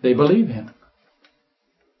 They believe him.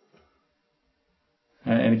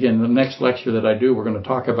 And again, the next lecture that I do, we're going to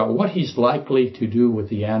talk about what he's likely to do with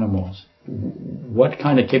the animals. What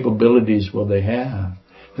kind of capabilities will they have?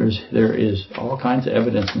 There is all kinds of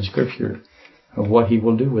evidence in Scripture of what he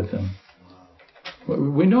will do with them.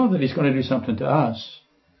 We know that he's going to do something to us.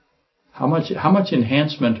 How much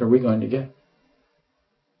enhancement are we going to get?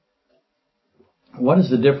 What is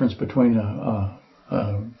the difference between a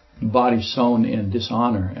body sown in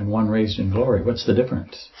dishonor and one raised in glory? What's the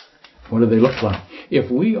difference? What do they look like? If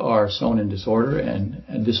we are sown in disorder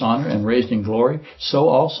and dishonor and raised in glory, so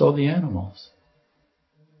also the animals.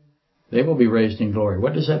 They will be raised in glory.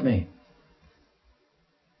 What does that mean?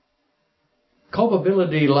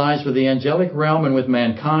 Culpability lies with the angelic realm and with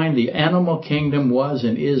mankind. The animal kingdom was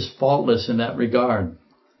and is faultless in that regard.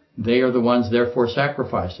 They are the ones therefore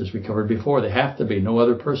sacrificed, as we covered before. They have to be. No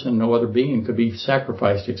other person, no other being could be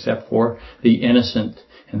sacrificed except for the innocent,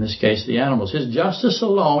 in this case the animals. His justice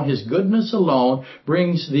alone, his goodness alone,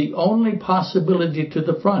 brings the only possibility to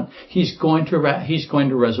the front. He's going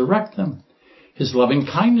to resurrect them. His loving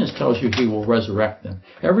kindness tells you he will resurrect them.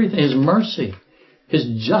 Everything, his mercy,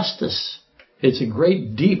 his justice. It's a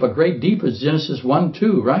great deep. A great deep is Genesis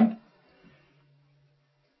 1:2, right?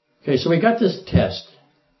 Okay, so we got this test.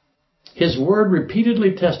 His word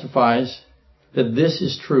repeatedly testifies that this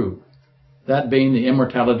is true, that being the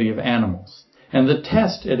immortality of animals. And the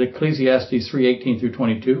test at Ecclesiastes 3:18 through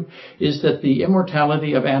 22 is that the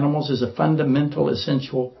immortality of animals is a fundamental,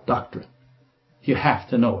 essential doctrine. You have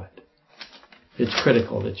to know it. It's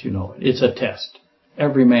critical that you know it. It's a test.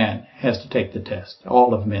 Every man has to take the test.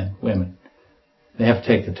 All of men, women. They have to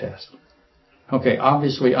take the test. Okay,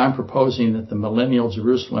 obviously I'm proposing that the millennial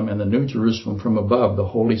Jerusalem and the New Jerusalem from above, the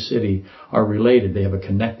holy city, are related. They have a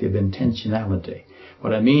connective intentionality.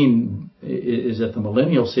 What I mean is that the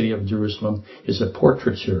millennial city of Jerusalem is a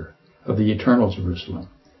portraiture of the eternal Jerusalem.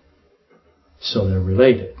 So they're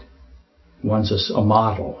related. One's a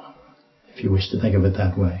model, if you wish to think of it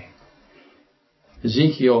that way.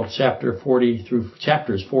 Ezekiel chapters 40 through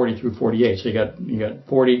 48. So you got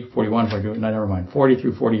 40, 41, 42, no, never mind, 40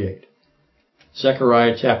 through 48.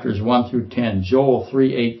 Zechariah chapters 1 through 10, Joel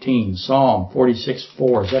 3:18, Psalm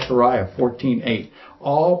 46:4, Zechariah 14:8,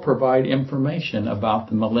 all provide information about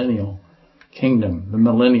the millennial kingdom, the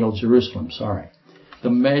millennial Jerusalem, the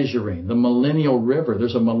measuring, the millennial river.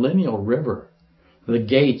 There's a millennial river. The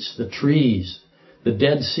gates, the trees, the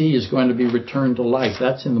Dead Sea is going to be returned to life.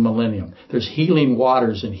 That's in the millennium. There's healing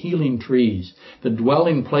waters and healing trees. The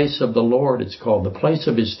dwelling place of the Lord, it's called, the place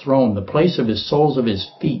of his throne, the place of his soles of his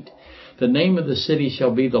feet. The name of the city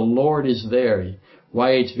shall be The Lord is There,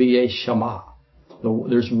 YHVH Shema.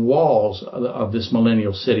 There's walls of this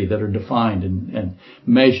millennial city that are defined and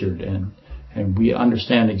measured, and we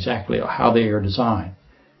understand exactly how they are designed.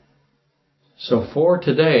 So for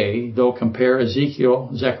today, they'll compare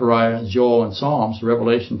Ezekiel, Zechariah, Joel, and Psalms,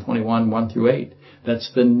 Revelation 21, 1 through 8.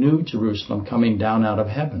 That's the new Jerusalem coming down out of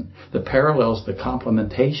heaven. The parallels, the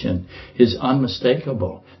complementation is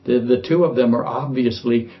unmistakable. The two of them are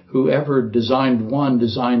obviously whoever designed one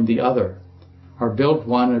designed the other, or built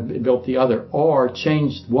one and built the other, or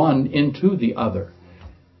changed one into the other,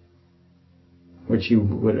 which you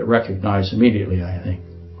would recognize immediately, I think.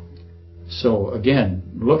 So again,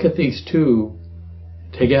 look at these two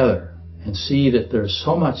together and see that there's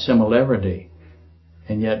so much similarity,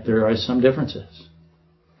 and yet there are some differences.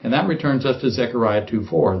 And that returns us to Zechariah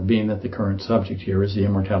 2:4, being that the current subject here is the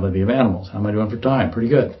immortality of animals. How am I doing for time? Pretty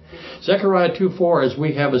good. Zechariah 2:4, as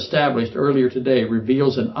we have established earlier today,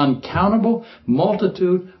 reveals an uncountable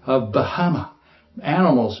multitude of behemoth,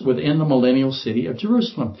 animals within the millennial city of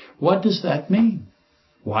Jerusalem. What does that mean?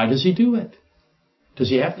 Why does he do it? Does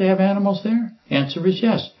he have to have animals there? Answer is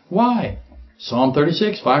yes. Why? Psalm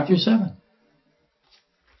 36, 5 through 7.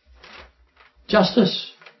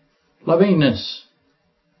 Justice, lovingness,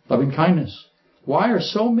 loving kindness. Why are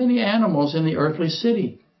so many animals in the earthly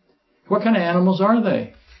city? What kind of animals are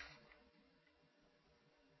they?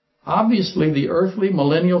 Obviously, the earthly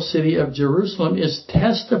millennial city of Jerusalem is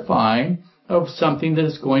testifying of something that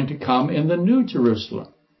is going to come in the new Jerusalem.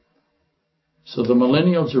 So the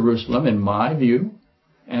millennial Jerusalem, in my view,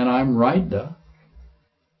 and I'm right,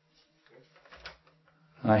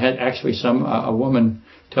 I had actually a woman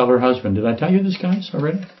tell her husband, did I tell you this, guys,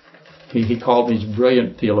 already? He called me, he's a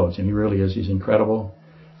brilliant theologian. He really is. He's incredible.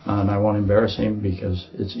 And I won't embarrass him because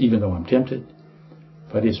even though I'm tempted.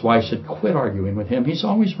 But his wife said, quit arguing with him. He's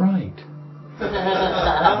always right.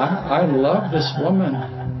 I love this woman.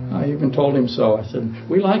 I even told him so. I said,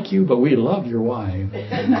 we like you, but we love your wife.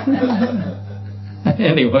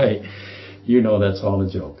 Anyway, you know that's all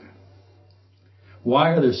a joke.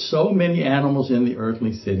 Why are there so many animals in the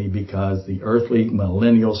earthly city? Because the earthly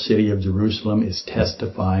millennial city of Jerusalem is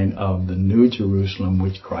testifying of the new Jerusalem,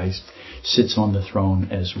 which Christ sits on the throne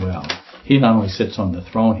as well. He not only sits on the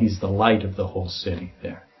throne, he's the light of the whole city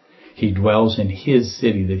there. He dwells in his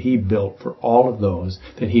city that he built for all of those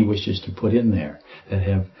that he wishes to put in there, that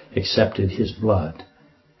have accepted his blood,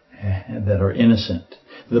 and that are innocent.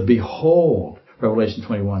 Behold, Revelation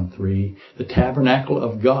 21:3, the tabernacle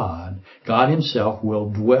of God, God himself will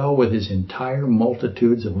dwell with his entire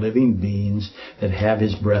multitudes of living beings that have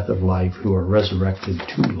his breath of life, who are resurrected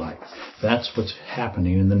to life. That's what's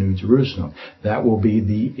happening in the New Jerusalem. That will be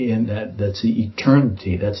that's the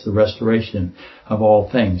eternity. That's the restoration of all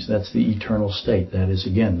things. That's the eternal state. That is,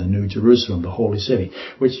 again, the New Jerusalem, the holy city,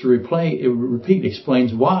 which to repeat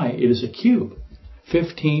explains why it is a cube,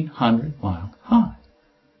 1,500 miles high,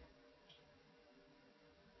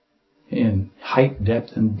 in height,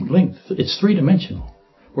 depth, and length. It's three-dimensional,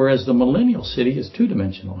 whereas the millennial city is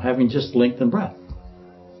two-dimensional, having just length and breadth.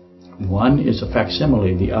 One is a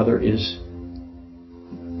facsimile, the other is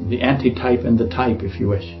the antitype and the type, if you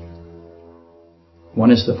wish.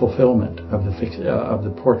 One is the fulfillment of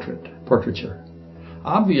the portraiture.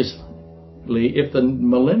 Obviously, if the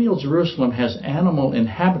millennial Jerusalem has animal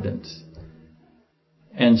inhabitants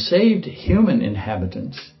and saved human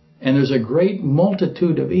inhabitants, and there's a great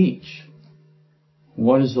multitude of each,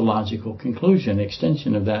 what is the logical conclusion,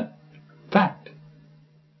 extension of that fact?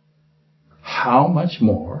 How much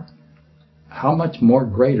more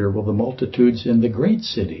greater will the multitudes in the great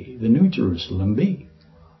city, the New Jerusalem, be?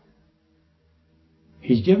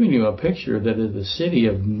 He's giving you a picture that the city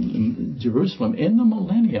of Jerusalem in the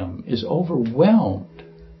millennium is overwhelmed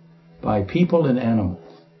by people and animals.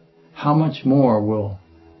 How much more will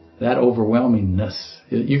that overwhelmingness,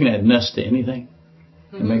 you can add ness to anything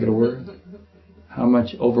and make it a word. How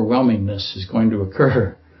much overwhelmingness is going to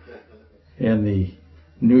occur in the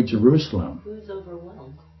New Jerusalem? Who's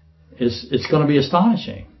overwhelmed? It's going to be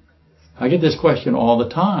astonishing. I get this question all the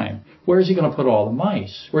time. Where's he going to put all the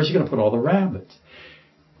mice? Where's he going to put all the rabbits?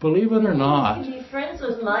 Believe it or not, Can you be friends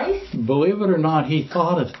with mice? believe it or not, he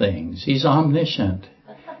thought of things. He's omniscient.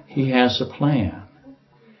 He has a plan.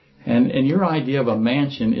 And your idea of a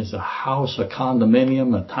mansion is a house, a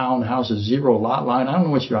condominium, a townhouse, a zero lot line. I don't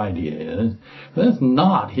know what your idea is. But that's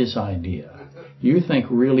not his idea. You think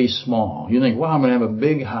really small. You think, wow, I'm going to have a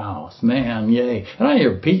big house. Man, yay. And I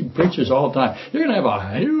hear preachers all the time. You're going to have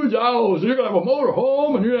a huge house. You're going to have a motor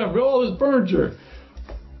home. And you're going to have all this furniture.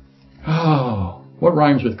 Oh, what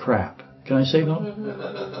rhymes with crap? Can I say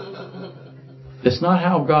that? It's not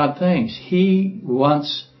how God thinks. He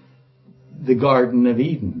wants the Garden of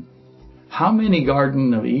Eden. How many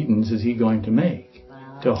Garden of Edens is he going to make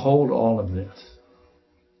to hold all of this?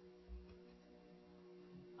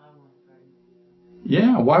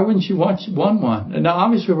 Yeah, why wouldn't you want one? And now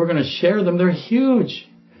obviously we're going to share them. They're huge.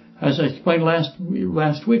 As I explained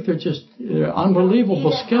last week, they're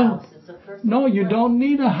unbelievable skill. No, you don't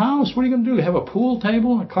need a house. What are you going to do? Have a pool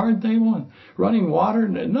table and a card table and running water?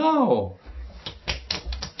 No.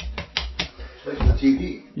 Like the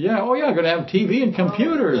TV. Yeah, oh yeah, going to have TV and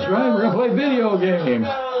computers, right? We're going to play video games.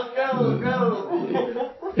 Go.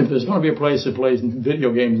 If there's going to be a place that plays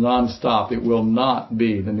video games nonstop, it will not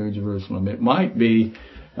be the New Jerusalem. It might be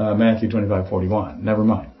Matthew 25:41. Never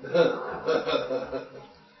mind.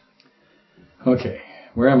 Okay,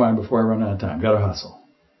 where am I before I run out of time? Got to hustle.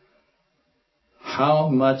 How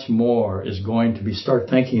much more is going to be, start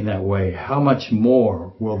thinking that way, how much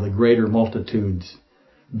more will the greater multitudes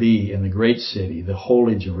be in the great city, the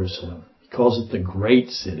holy Jerusalem? He calls it the great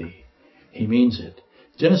city. He means it.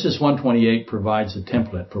 Genesis 1:28 provides a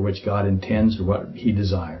template for which God intends or what he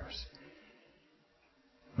desires.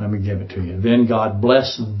 Let me give it to you. Then God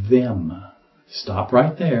blessed them. Stop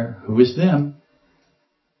right there. Who is them?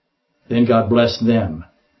 Then God blessed them.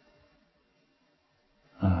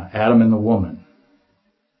 Adam and the woman.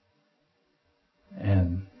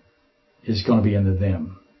 And is going to be in the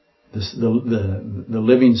them. The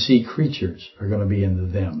living sea creatures are going to be in the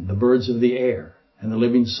them. The birds of the air and the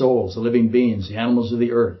living souls, the living beings, the animals of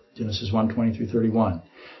the earth. Genesis 1:20-31.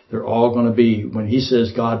 They're all going to be, when he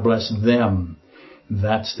says God bless them,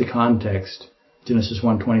 that's the context. Genesis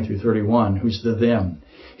 1:20-31. Who's the them?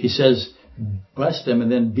 He says, bless them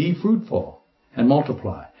and then be fruitful and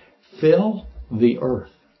multiply. Fill the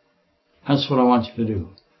earth. That's what I want you to do.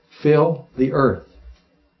 Fill the earth.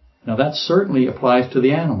 Now that certainly applies to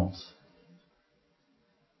the animals.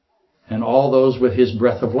 And all those with his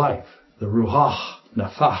breath of life. The ruach,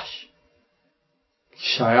 nafash,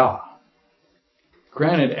 shayah.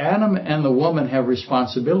 Granted, Adam and the woman have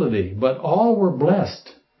responsibility, but all were blessed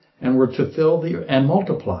and were to fill and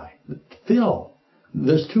multiply. Fill.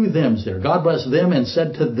 There's two thems there. God blessed them and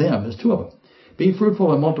said to them, there's two of them, be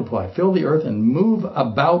fruitful and multiply. Fill the earth and move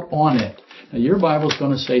about on it. Now your Bible's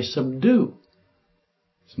going to say subdue.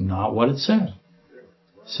 It's not what it says.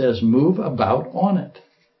 It says move about on it.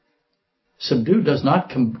 Subdue does not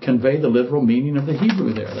convey the literal meaning of the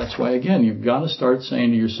Hebrew there. That's why, again, you've got to start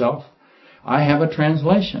saying to yourself, I have a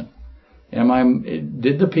translation.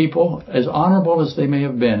 Did the people, as honorable as they may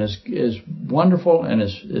have been, as wonderful and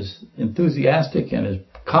as enthusiastic and as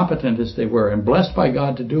competent as they were, and blessed by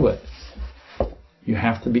God to do it, you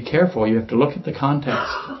have to be careful. You have to look at the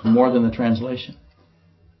context more than the translation.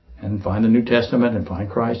 And find the New Testament and find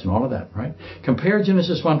Christ and all of that, right? Compare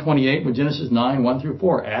Genesis 1:28 with Genesis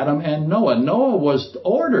 9:1-4. Adam and Noah. Noah was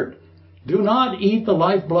ordered, do not eat the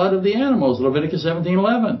lifeblood of the animals, Leviticus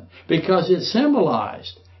 17:11, because it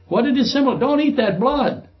symbolized. What did it symbolize? Don't eat that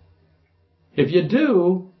blood. If you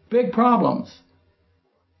do, big problems.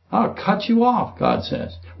 I'll cut you off, God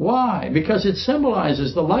says. Why? Because it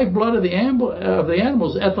symbolizes the lifeblood of the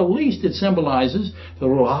animals. At the least, it symbolizes the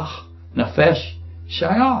ruach, nefesh,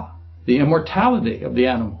 shayah, the immortality of the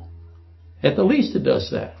animal. At the least, it does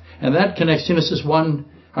that. And that connects Genesis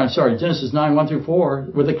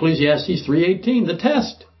 9:1-4 with Ecclesiastes 3:18, the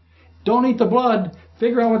test. Don't eat the blood.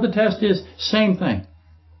 Figure out what the test is. Same thing.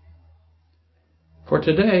 For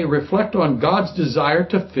today, reflect on God's desire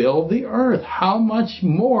to fill the earth. How much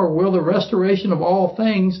more will the restoration of all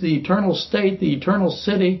things, the eternal state, the eternal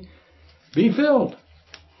city, be filled?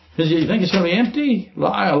 Because you think it's going to be empty?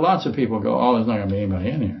 Lots of people go, oh, there's not going to be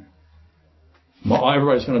anybody in here. Well,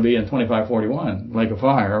 everybody's going to be in 2541, like a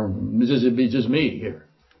fire. It'd be just me here.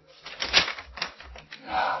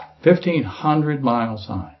 1,500 miles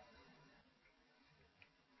high.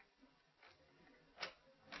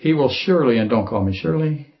 He will surely, and don't call me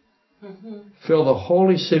Shirley, fill the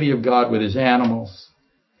holy city of God with his animals.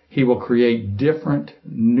 He will create different,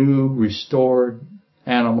 new, restored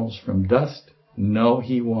animals from dust. No,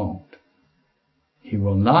 he won't. He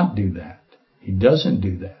will not do that. He doesn't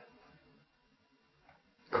do that.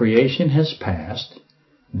 Creation has passed.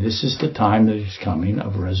 This is the time that is coming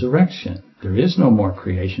of resurrection. There is no more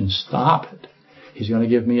creation. Stop it. He's going to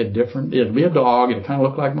give me it'll be a dog. It'll kind of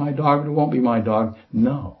look like my dog, but it won't be my dog.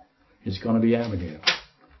 No. It's going to be Abigail.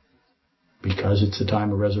 Because it's the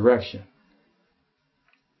time of resurrection.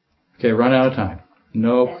 Okay, run out of time.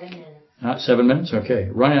 No. 7 minutes. Not 7 minutes? Okay.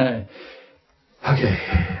 Run out. Okay.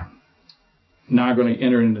 Now I'm going to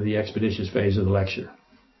enter into the expeditious phase of the lecture.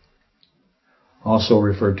 Also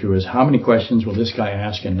referred to as how many questions will this guy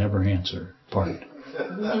ask and never answer part.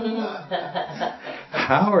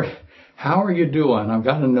 How are you doing? I've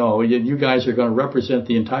got to know. You guys are going to represent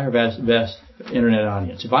the entire vast internet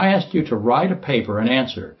audience. If I asked you to write a paper and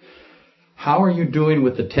answer, how are you doing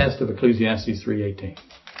with the test of Ecclesiastes 3:18?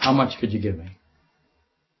 How much could you give me?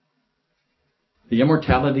 The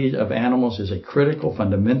immortality of animals is a critical,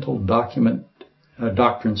 fundamental doctrine,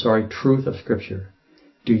 truth of Scripture.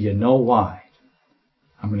 Do you know why?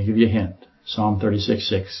 I'm going to give you a hint. Psalm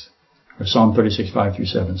 36:6, or Psalm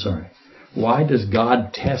 36:5-7. Sorry. Why does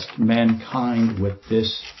God test mankind with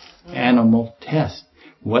this animal test?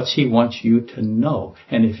 What's he wants you to know?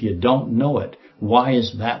 And if you don't know it, why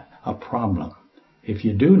is that a problem? If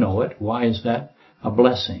you do know it, why is that a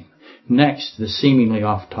blessing? Next, the seemingly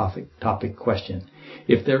off-topic question.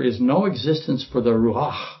 If there is no existence for the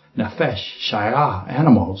ruach, nefesh, shayah,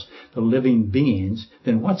 animals, the living beings,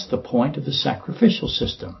 then what's the point of the sacrificial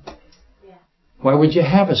system? Why would you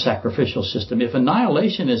have a sacrificial system? If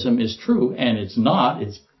annihilationism is true, and it's not,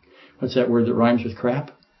 what's that word that rhymes with crap?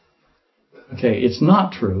 Okay, it's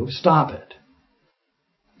not true. Stop it.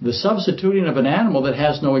 The substituting of an animal that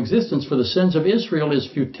has no existence for the sins of Israel is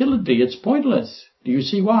futility. It's pointless. Do you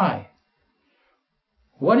see why?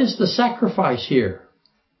 What is the sacrifice here?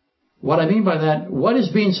 What I mean by that, what is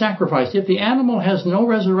being sacrificed? If the animal has no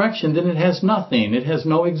resurrection, then it has nothing. It has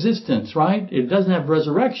no existence, right? It doesn't have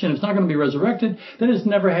resurrection. It's not going to be resurrected. Then it's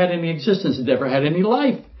never had any existence. It never had any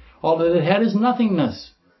life. All that it had is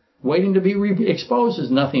nothingness. Waiting to be exposed as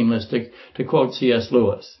nothingness, to quote C.S.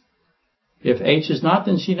 Lewis. If H is not,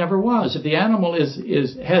 then she never was. If the animal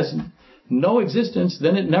has no existence,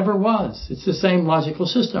 then it never was. It's the same logical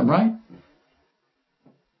system, right?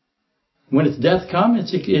 When its death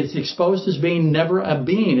comes, it's exposed as being never a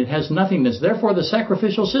being. It has nothingness. Therefore, the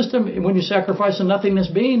sacrificial system, when you sacrifice a nothingness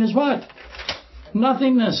being, is what?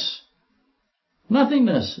 Nothingness.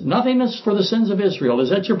 Nothingness. Nothingness for the sins of Israel. Is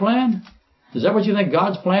that your plan? Is that what you think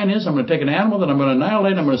God's plan is? I'm going to take an animal that I'm going to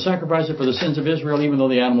annihilate. I'm going to sacrifice it for the sins of Israel, even though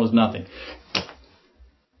the animal is nothing.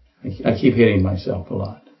 I keep hitting myself a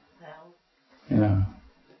lot. Yeah.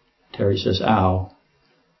 Terry says, ow.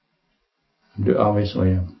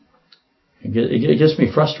 Obviously, it gets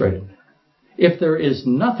me frustrated. If there is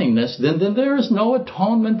nothingness, then there is no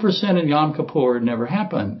atonement for sin in Yom Kippur. It never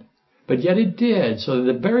happened. But yet it did. So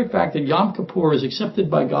the very fact that Yom Kippur is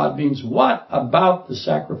accepted by God means what about the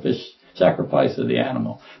sacrifice of the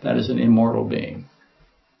animal? That is an immortal being.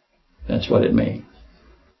 That's what it means.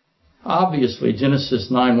 Obviously, Genesis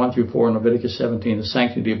 9, 1 through 4, and Leviticus 17, the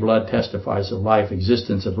sanctity of blood testifies of life,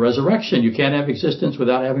 existence, of resurrection. You can't have existence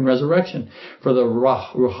without having resurrection for the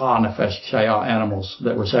Ruach Nefesh Shaya animals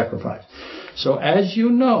that were sacrificed. So as you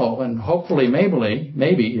know, and hopefully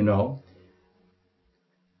maybe you know,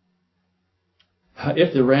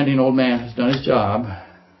 if the ranting old man has done his job,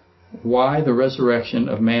 why the resurrection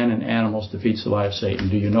of man and animals defeats the lie of Satan.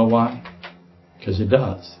 Do you know why? Because it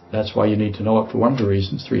does. That's why you need to know it for one of the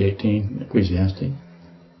reasons, 3:18, Ecclesiastes.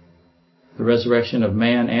 The resurrection of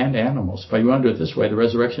man and animals. If you want to do it this way, the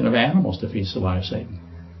resurrection of animals defeats the lie of Satan.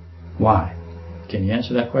 Why? Can you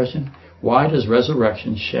answer that question? Why does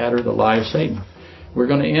resurrection shatter the lie of Satan? We're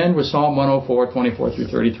going to end with Psalm 104, 24 through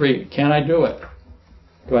 33. Can I do it?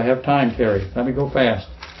 Do I have time, Terry? Let me go fast.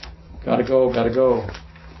 Gotta go.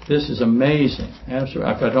 This is amazing.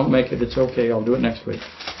 Absolutely. If I don't make it, it's okay. I'll do it next week.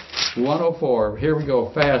 104. Here we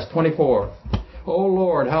go. Fast. 24. O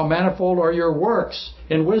Lord, how manifold are your works.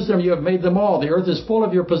 In wisdom you have made them all. The earth is full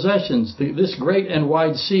of your possessions. This great and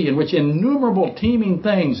wide sea, in which innumerable teeming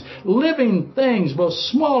things, living things, both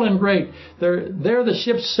small and great. There the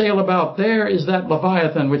ships sail about. There is that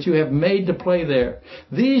Leviathan which you have made to play there.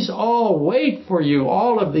 These all wait for you.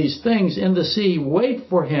 All of these things in the sea wait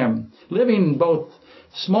for him. Living both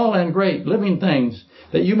small and great, living things,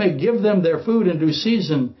 that you may give them their food in due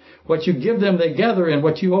season. What you give them they gather, and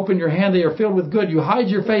what you open your hand they are filled with good. You hide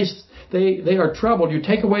your face, they are troubled. You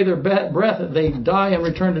take away their breath, they die and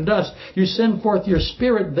return to dust. You send forth your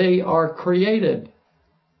spirit, they are created.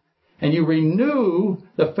 And you renew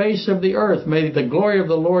the face of the earth. May the glory of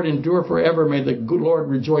the Lord endure forever. May the good Lord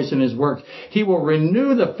rejoice in his work. He will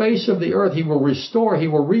renew the face of the earth. He will restore. He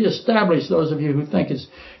will reestablish. Those of you who think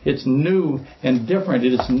it's new and different,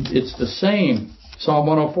 it's the same. Psalm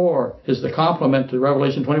 104 is the complement to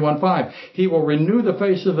Revelation 21:5. He will renew the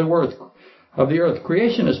face of the earth.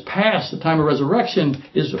 Creation is past. The time of resurrection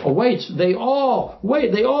awaits. They all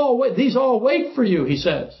wait. These all wait for you, he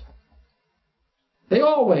says. They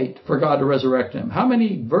all wait for God to resurrect him. How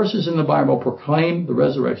many verses in the Bible proclaim the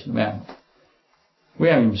resurrection of man? We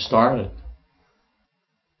haven't even started.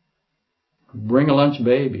 Bring a lunch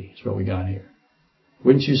baby is what we got here.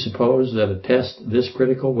 Wouldn't you suppose that a test this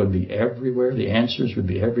critical would be everywhere? The answers would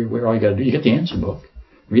be everywhere. All you got to do, you get the answer book.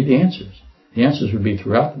 Read the answers. The answers would be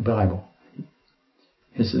throughout the Bible.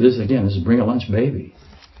 This is bring a lunch baby.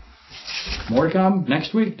 More to come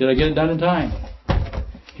next week. Did I get it done in time?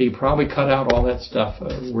 He probably cut out all that stuff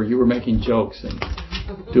where you were making jokes and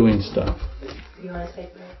doing stuff. You want to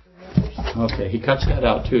take that? Okay, he cuts that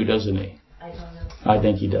out too, doesn't he? I don't know. I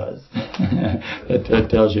think he does. that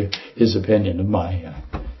tells you his opinion of my...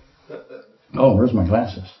 Oh, where's my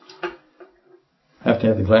glasses? I have to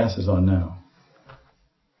have the glasses on now.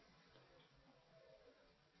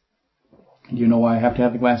 Do you know why I have to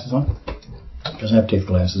have the glasses on? Because I have to take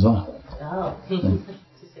the glasses off. Oh.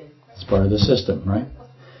 It's part of the system, right?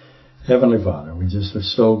 Heavenly Father, we just are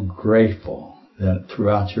so grateful that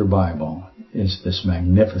throughout your Bible is this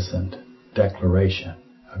magnificent declaration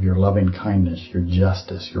of your loving kindness, your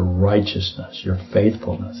justice, your righteousness, your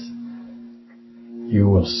faithfulness. You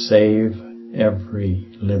will save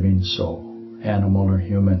every living soul, animal or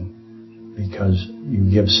human, because you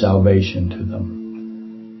give salvation to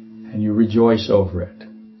them. And you rejoice over it.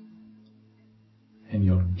 And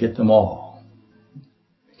you'll get them all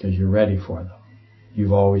because you're ready for them.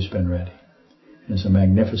 You've always been ready. It's a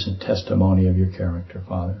magnificent testimony of your character,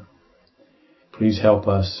 Father. Please help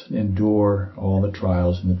us endure all the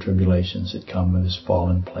trials and the tribulations that come with this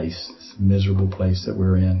fallen place, this miserable place that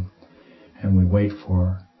we're in. And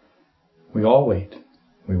we all wait.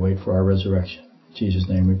 We wait for our resurrection. In Jesus'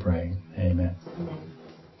 name we pray. Amen.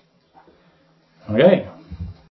 Okay.